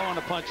should be throwing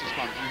the punches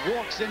from. He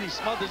walks in, he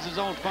smothers his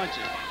own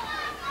punches.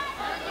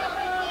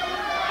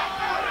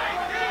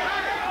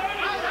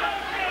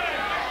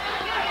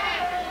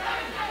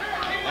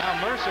 Now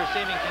Mercer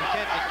seeming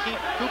content to keep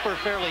Cooper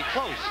fairly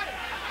close.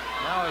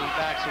 Now he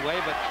backs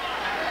away, but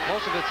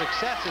most of his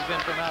success has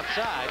been from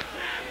outside.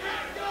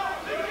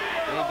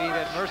 Maybe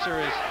that Mercer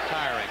is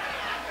tiring.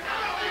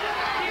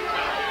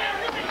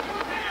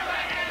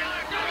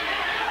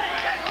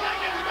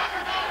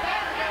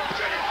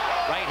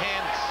 Right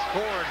hand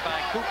scored by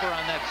Cooper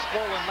on that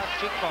swollen left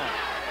cheekbone.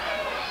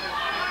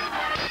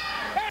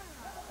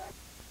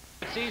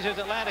 Caesars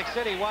Atlantic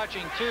City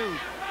watching 2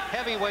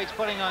 heavyweights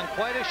putting on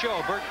quite a show.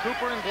 Bert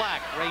Cooper in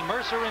black, Ray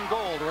Mercer in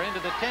gold. We're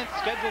into the 10th,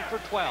 scheduled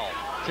for 12.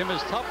 Tim,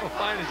 as tough a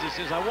fight as this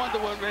is, I wonder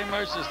what Ray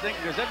Mercer's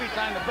thinking, because every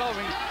time the bell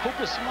rings,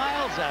 Cooper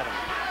smiles at him.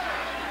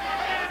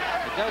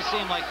 It does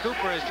seem like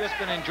Cooper has just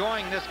been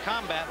enjoying this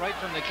combat right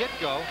from the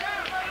get-go.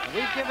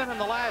 We've given him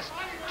the last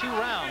 2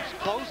 rounds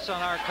close on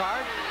our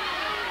card.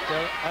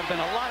 There have been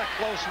a lot of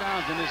close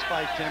rounds in this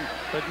fight, Tim.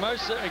 But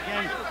Mercer,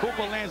 again,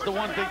 Cooper lands the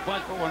one big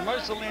punch, but when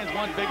Mercer lands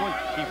one big one,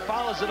 he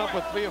follows it up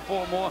with 3 or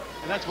 4 more,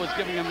 and that's what's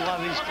giving him a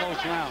lot of these close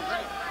rounds.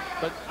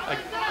 But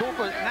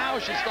Cooper now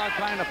should start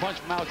trying to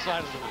punch from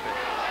outside a little bit.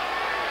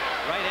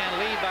 Right hand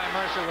lead by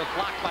Mercer was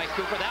blocked by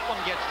Cooper. That one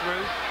gets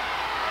through.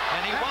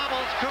 And he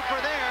wobbles Cooper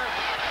there.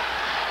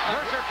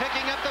 Mercer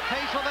picking up the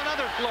pace with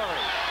another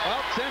flurry.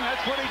 Well, Tim,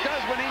 that's what he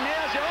does when he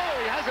nails you. Oh,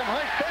 he has him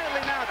hurt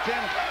badly now,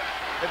 Tim.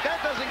 If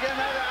that doesn't get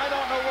him out, I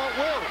don't know what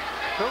will.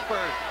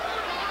 Cooper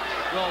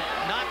will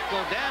not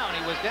go down.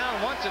 He was down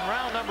once in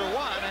round number 1,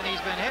 and he's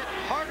been hit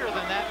harder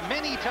than that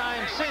many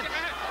times since.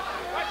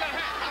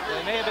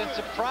 They may have been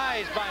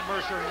surprised by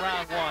Mercer in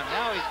round 1.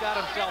 Now he's got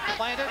himself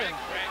planted and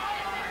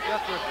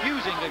just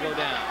refusing to go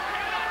down.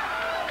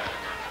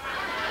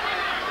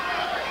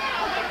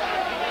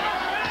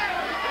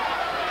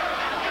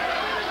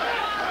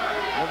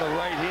 Another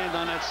right hand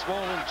on that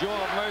swollen jaw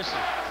of Mercer.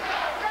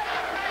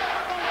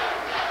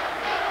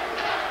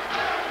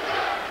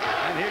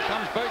 And here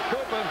comes Bert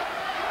Cooper.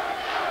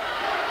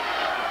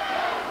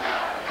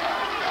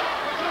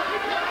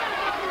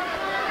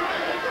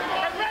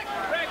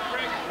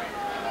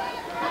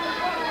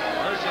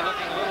 Mercer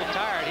looking a little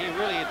tired. He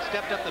really had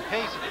stepped up the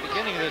pace at the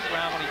beginning of this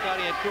round when he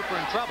thought he had Cooper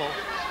in trouble.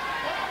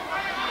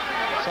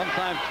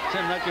 Sometimes,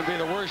 Tim, that can be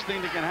the worst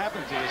thing that can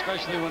happen to you,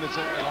 especially when it's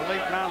in a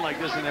late round like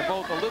this and they're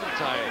both a little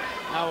tired.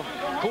 Now, if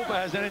Cooper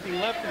has anything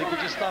left and he could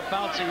just stop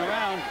bouncing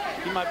around,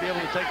 he might be able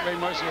to take Ray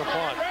Mercer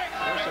apart.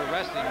 Mercer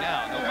resting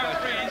now, no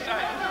question.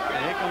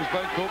 And here comes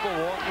Bert Cooper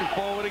walking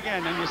forward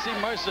again. And you see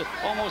Mercer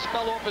almost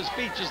fell off his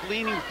feet just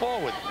leaning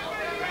forward.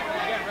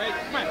 Again, Ray,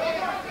 come on.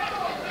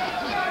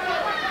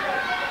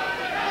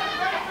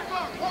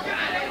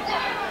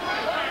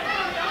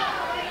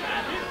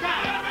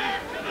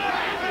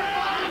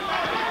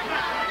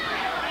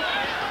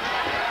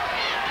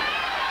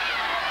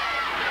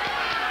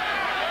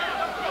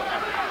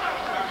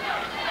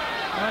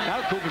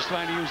 Now Cooper's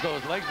trying to use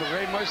those legs, but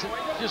Ray Mercer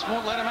just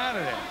won't let him out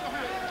of there.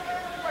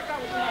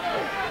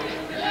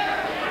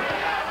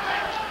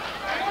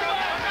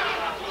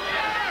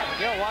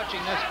 Gil, watching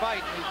this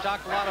fight, we've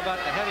talked a lot about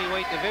the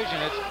heavyweight division.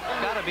 It's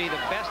got to be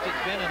the best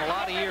it's been in a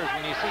lot of years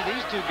when you see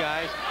these two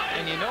guys,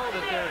 and you know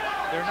that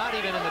they're not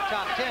even in the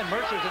top 10.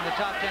 Mercer's in the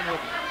top 10 with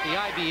the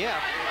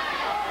IBF.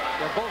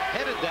 They're both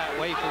headed that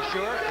way for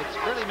sure. It's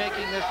really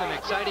making this an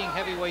exciting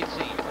heavyweight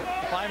scene.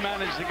 If I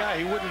managed the guy,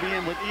 he wouldn't be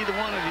in with either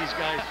one of these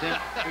guys, Tim.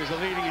 He was a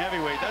leading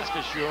heavyweight, that's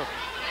for sure.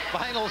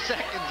 Final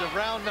seconds of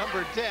round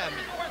number 10.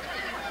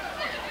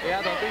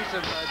 Yeah, there'll be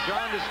some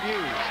jaundiced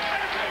views.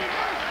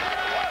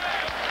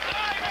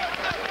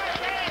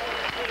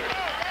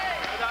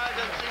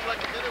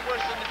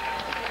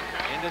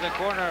 Into the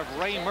corner of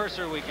Ray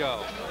Mercer we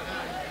go.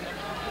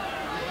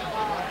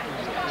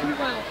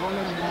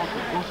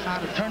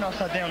 Turn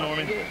upside down,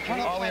 Norman.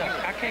 All the way up.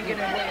 I can't get in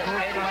the way.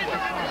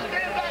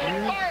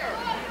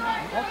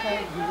 Okay,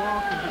 you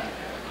walk.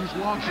 Just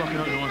walk something.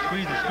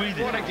 Squeeze it, squeeze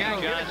it.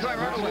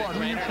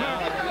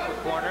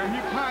 Corner.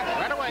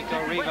 Right away. So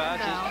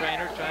Rivas, his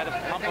trainer, trying to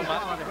pump him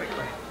up.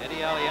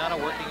 Eddie Aliano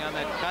working on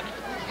that cut.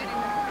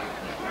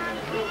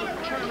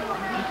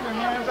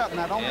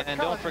 And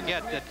don't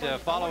forget that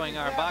following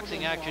our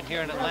boxing action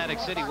here in Atlantic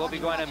City, we'll be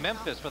going to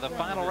Memphis for the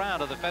final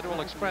round of the Federal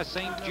Express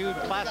St. Jude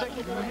Classic.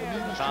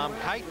 Tom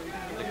Kite,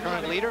 the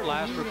current leader,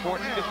 last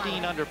report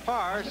 15 under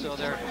par, so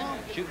they're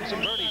shooting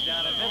some birdies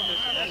down in Memphis,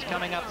 and that's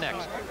coming up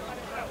next.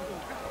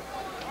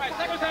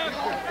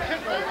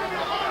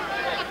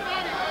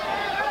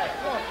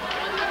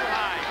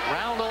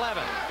 Round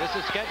 11. This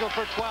is scheduled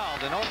for 12.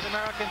 The North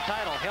American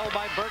title held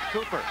by Bert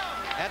Cooper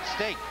at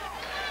stake.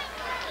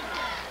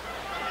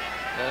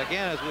 But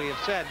again, as we have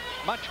said,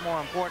 much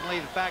more importantly,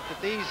 the fact that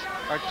these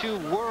are two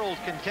world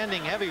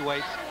contending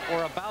heavyweights,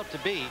 or about to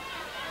be.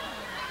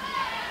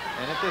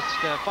 And if this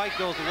fight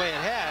goes the way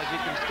it has,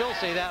 you can still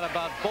say that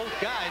about both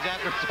guys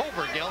after it's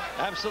over, Gil.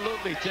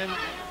 Absolutely, Tim.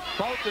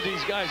 Both of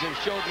these guys have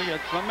showed me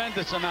a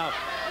tremendous amount.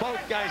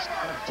 Both guys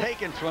have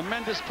taken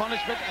tremendous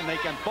punishment, and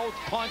they can both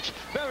punch.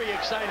 Very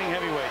exciting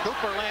heavyweights.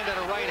 Cooper landed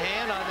a right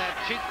hand on that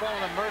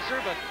cheekbone of Mercer,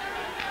 but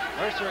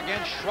Mercer again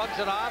shrugs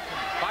it off and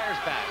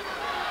fires back.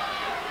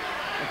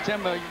 And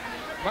Tim,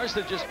 Mercer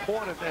just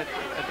fought at that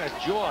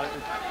jaw.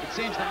 It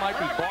seems that might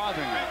be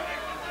bothering him.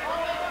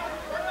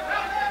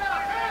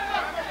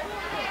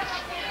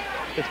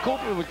 If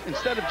Cooper would,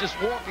 instead of just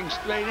walking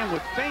straight in,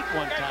 would feint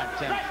one time,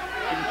 Tim,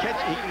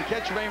 he can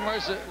catch Ray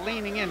Mercer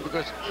leaning in,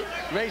 because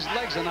Ray's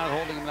legs are not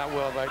holding him that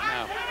well right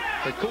now.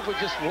 But Cooper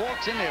just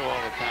walks in there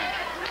all the time.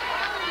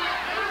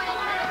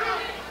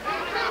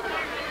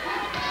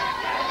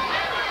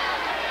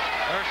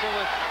 Mercer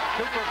with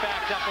Cooper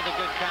backed up with a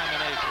good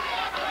combination.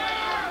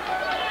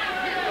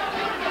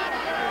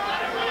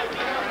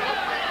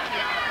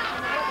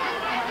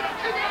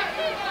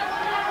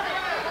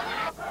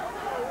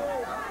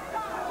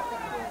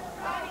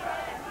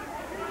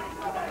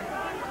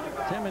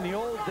 Tim, in the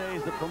old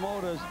days, the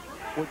promoters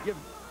would give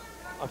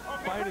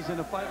fighters in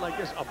a fight like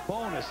this a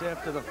bonus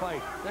after the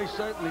fight. They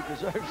certainly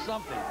deserve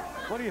something.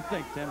 What do you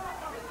think, Tim?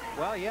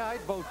 Well, yeah,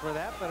 I'd vote for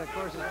that, but of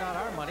course it's not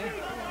our money.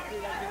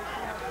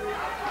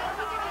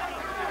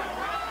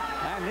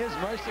 And here's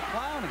Mercer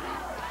clowning.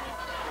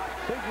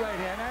 Big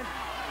right hand, and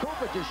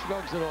Cooper just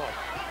shrugs it off.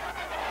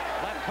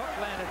 Left hook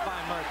landed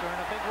by Mercer, and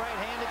a big right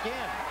hand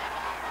again.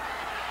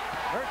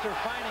 Mercer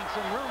finding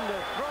some room to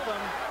throw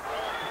them.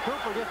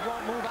 Cooper just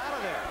won't move out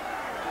of there.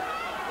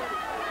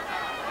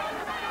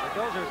 But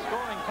those are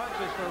scoring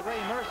punches for Ray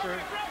Mercer.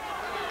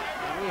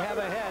 And we have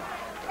a head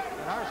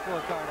in our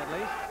scorecard, at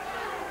least.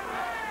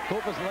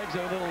 Cooper's legs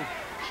are a little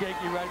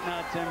shaky right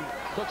now, Tim.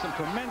 Took some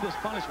tremendous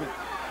punishment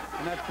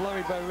in that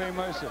flurry by Ray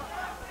Mercer. A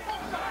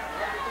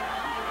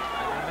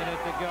minute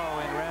to go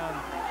in round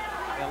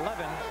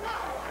 11.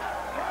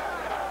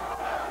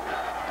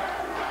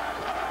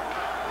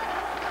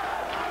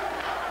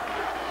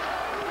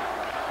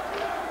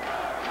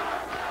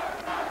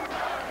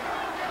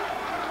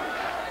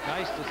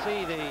 Nice to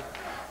see the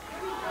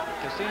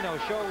casino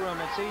showroom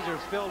at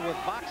Caesars filled with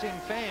boxing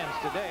fans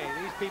today.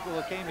 These people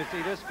who came to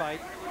see this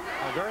fight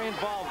are very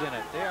involved in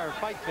it. They are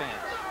fight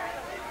fans.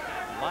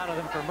 A lot of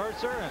them for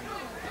Mercer and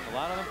a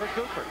lot of them for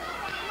Cooper.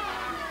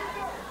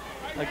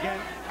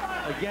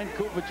 Again,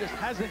 Cooper just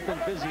hasn't been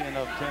busy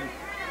enough, Tim.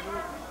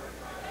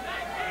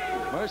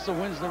 Mercer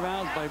wins the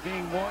rounds by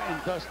being more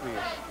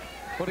industrious,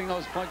 putting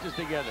those punches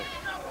together.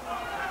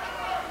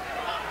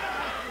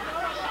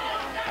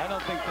 I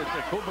don't think that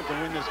Cooper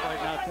can win this fight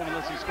now, Tim,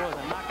 unless he scores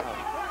a knockout.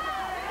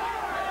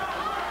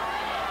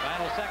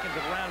 Final seconds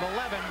of round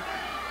 11.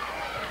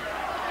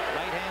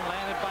 Right hand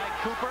landed by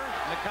Cooper.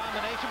 The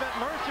combination, but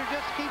Mercer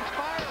just keeps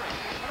firing.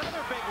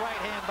 Another big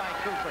right hand by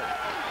Cooper.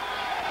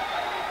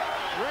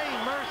 Ray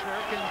Mercer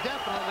can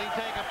definitely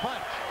take a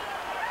punch.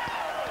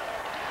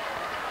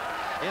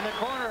 In the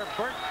corner of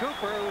Bert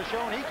Cooper, who has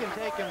shown he can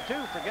take him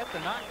too. Forget the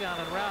knockdown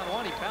in round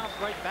 1. He bounced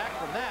right back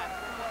from that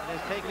and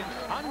has taken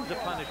tons of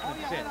punishment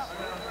since.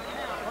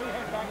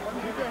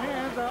 Keep your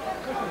hands up.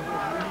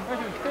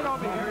 Listen, sit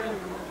over here.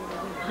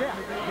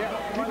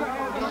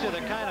 These are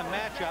the kind of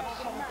matchups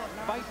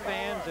fight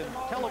fans and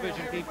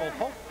television people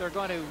hope they're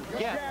going to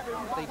get.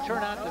 They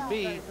turn out to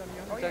be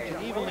such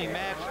an evenly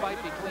matched fight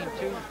between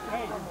two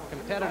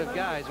competitive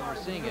guys, and we're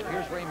seeing it.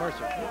 Here's Ray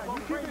Mercer.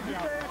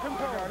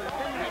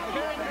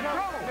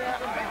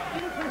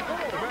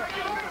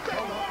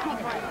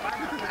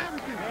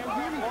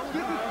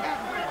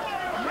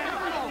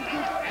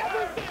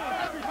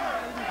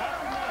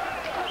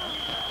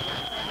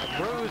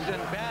 Bruised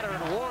and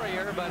battered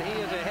warrior, but he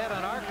is ahead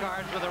on our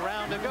cards with a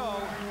round to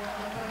go.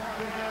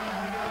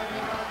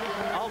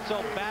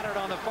 Also battered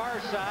on the far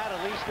side,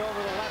 at least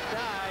over the left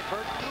eye,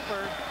 Bert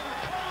Cooper.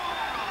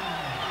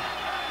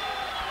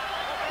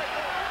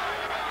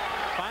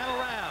 Final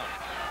round.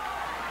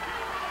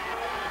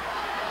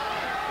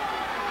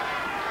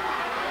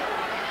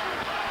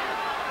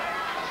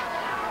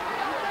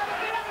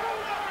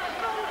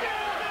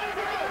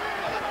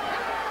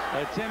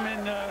 Tim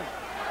in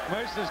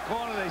Mercer's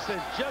corner, they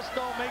said, just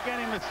don't make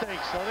any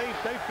mistakes. So they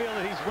feel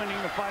that he's winning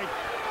the fight.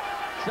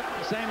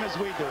 Same as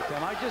we do,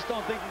 Tim. I just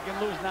don't think he can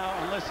lose now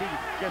unless he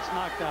gets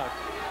knocked out.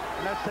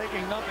 And that's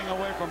taking nothing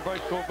away from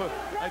Bert Cooper.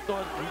 I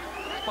thought he's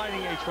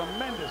fighting a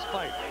tremendous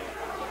fight.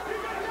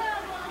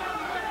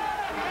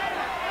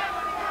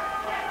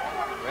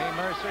 Ray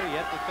Mercer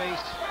yet to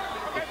face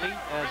defeat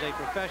as a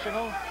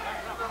professional.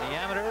 The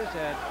amateurs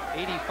had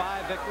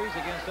 85 victories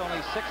against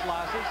only 6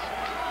 losses.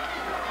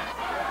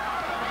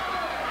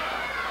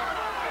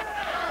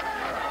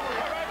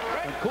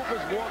 When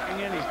Cooper's walking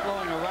in, he's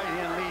throwing a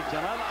right-hand lead, Tim.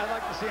 I'd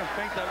like to see him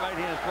feint that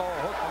right-hand throw, a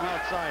hook from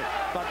outside.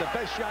 About the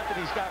best shot that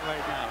he's got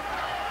right now.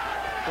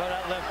 Throw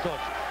that left hook.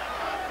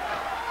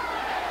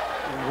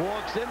 He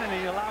walks in and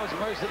he allows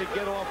Mercer to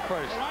get off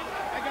first.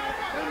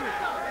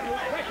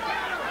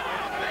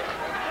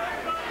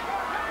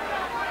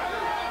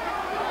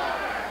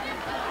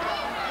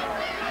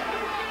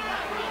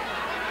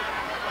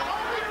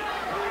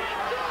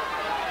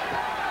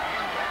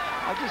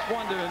 I just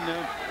wonder in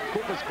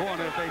Cooper's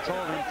corner if they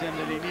told him, Tim,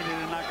 that he needed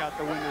a knockout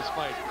to win this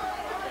fight.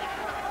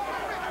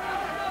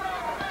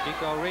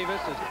 Chico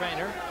Rivas is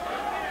trainer.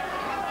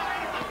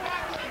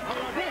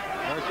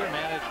 Mercer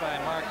managed by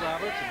Mark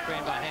Roberts and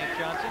trained by Hank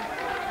Johnson.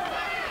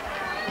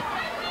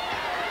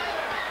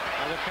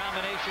 Another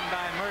combination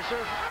by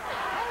Mercer.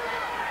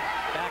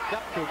 Backed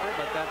up Cooper,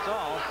 but that's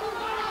all.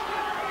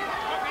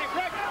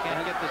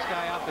 Can't get this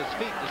guy off his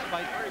feet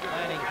despite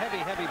landing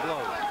heavy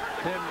blows.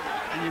 Tim,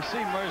 and you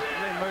see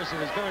Mercer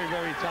is very,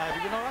 very tired.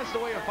 You know, that's the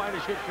way a fighter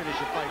should finish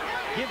a fight.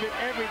 Give it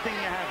everything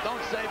you have. Don't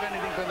save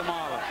anything for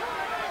tomorrow.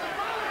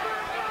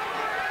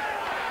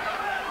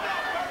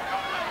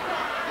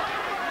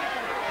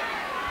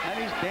 And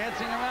he's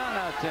dancing around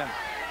now, Tim.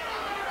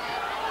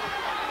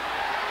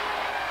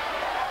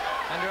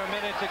 Under a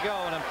minute to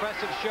go. An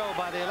impressive show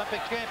by the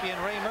Olympic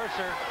champion, Ray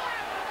Mercer.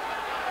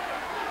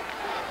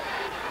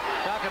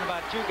 Talking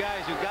about two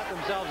guys who got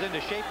themselves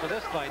into shape for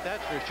this fight,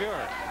 that's for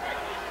sure.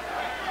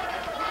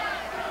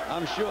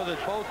 I'm sure that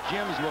both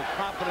gyms were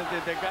confident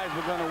that their guys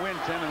were going to win,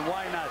 Tim, and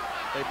why not?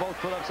 They both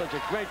put up such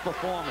a great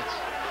performance.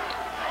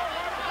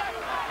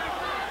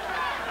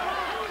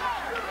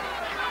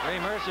 Ray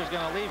Mercer's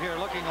going to leave here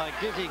looking like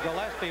Dizzy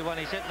Gillespie when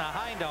he's hitting a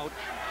high note.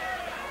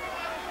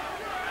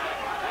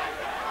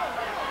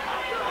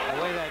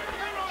 The way that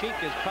cheek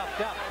is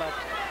puffed up, but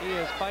he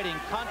is fighting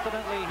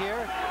confidently here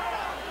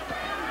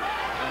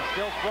and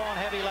still throwing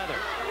heavy leather.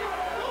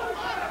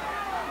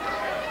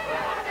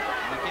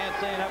 We can't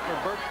say enough for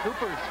Bert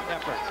Cooper's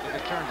efforts if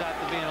it turns out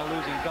to be in a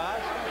losing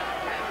cause.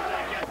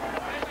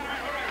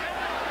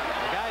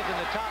 The guys in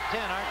the top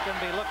 10 aren't going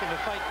to be looking to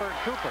fight Bert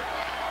Cooper.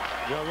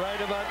 You're right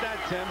about that,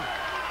 Tim.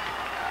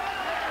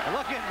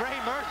 Look at Ray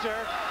Mercer.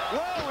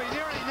 Whoa, he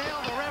nearly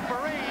nailed the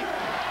referee.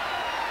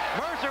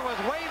 Mercer was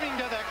waving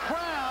to the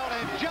crowd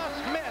and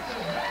just missed.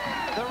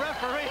 The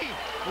referee,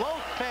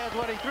 Lopez,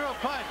 when he threw a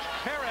punch,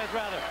 Perez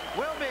rather.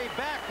 We'll be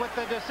back with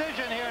the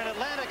decision here in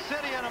Atlantic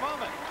City in a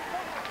moment.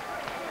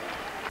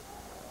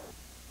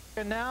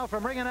 And now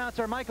from ring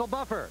announcer Michael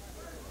Buffer.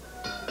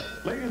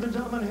 Ladies and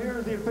gentlemen,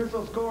 here's the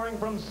official scoring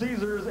from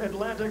Caesars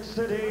Atlantic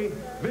City.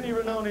 Vinny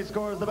Ranoni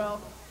scores the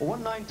bout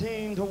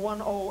 119 to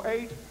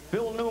 108.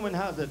 Phil Newman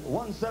has it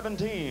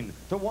 117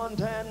 to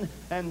 110.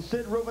 And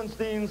Sid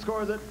Rubenstein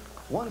scores it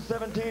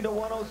 117 to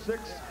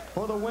 106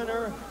 for the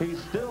winner.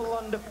 He's still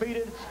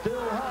undefeated,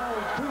 still has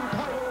 2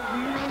 titles,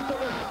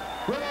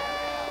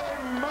 Ray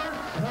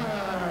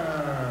Mercer.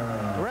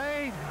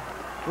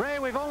 Ray,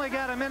 we've only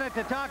got a minute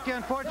to talk to you,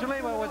 unfortunately,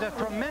 but it was a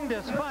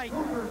tremendous fight.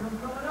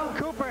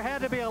 Cooper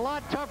had to be a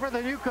lot tougher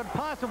than you could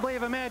possibly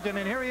have imagined,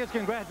 and here he is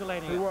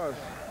congratulating you. He was.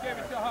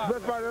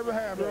 Best fight I ever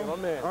had, bro. All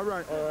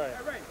right. All right.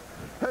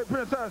 Hey,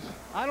 Princess.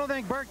 I don't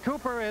think Bert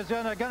Cooper is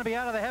going to be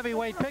out of the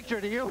heavyweight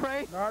picture. Do you,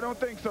 Ray? No, I don't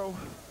think so.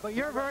 But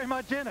you're very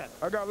much in it.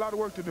 I got a lot of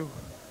work to do.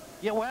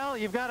 Yeah, well,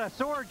 you've got a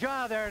sore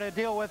jaw there to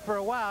deal with for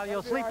a while.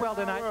 You'll sleep well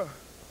tonight.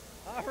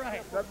 All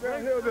right. That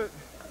Bert healed it.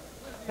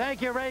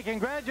 Thank you, Ray.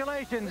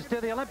 Congratulations to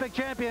the Olympic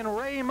champion,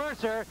 Ray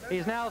Mercer.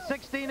 He's now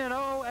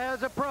 16-0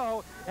 as a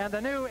pro and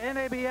the new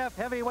NABF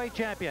heavyweight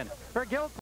champion. For Guilt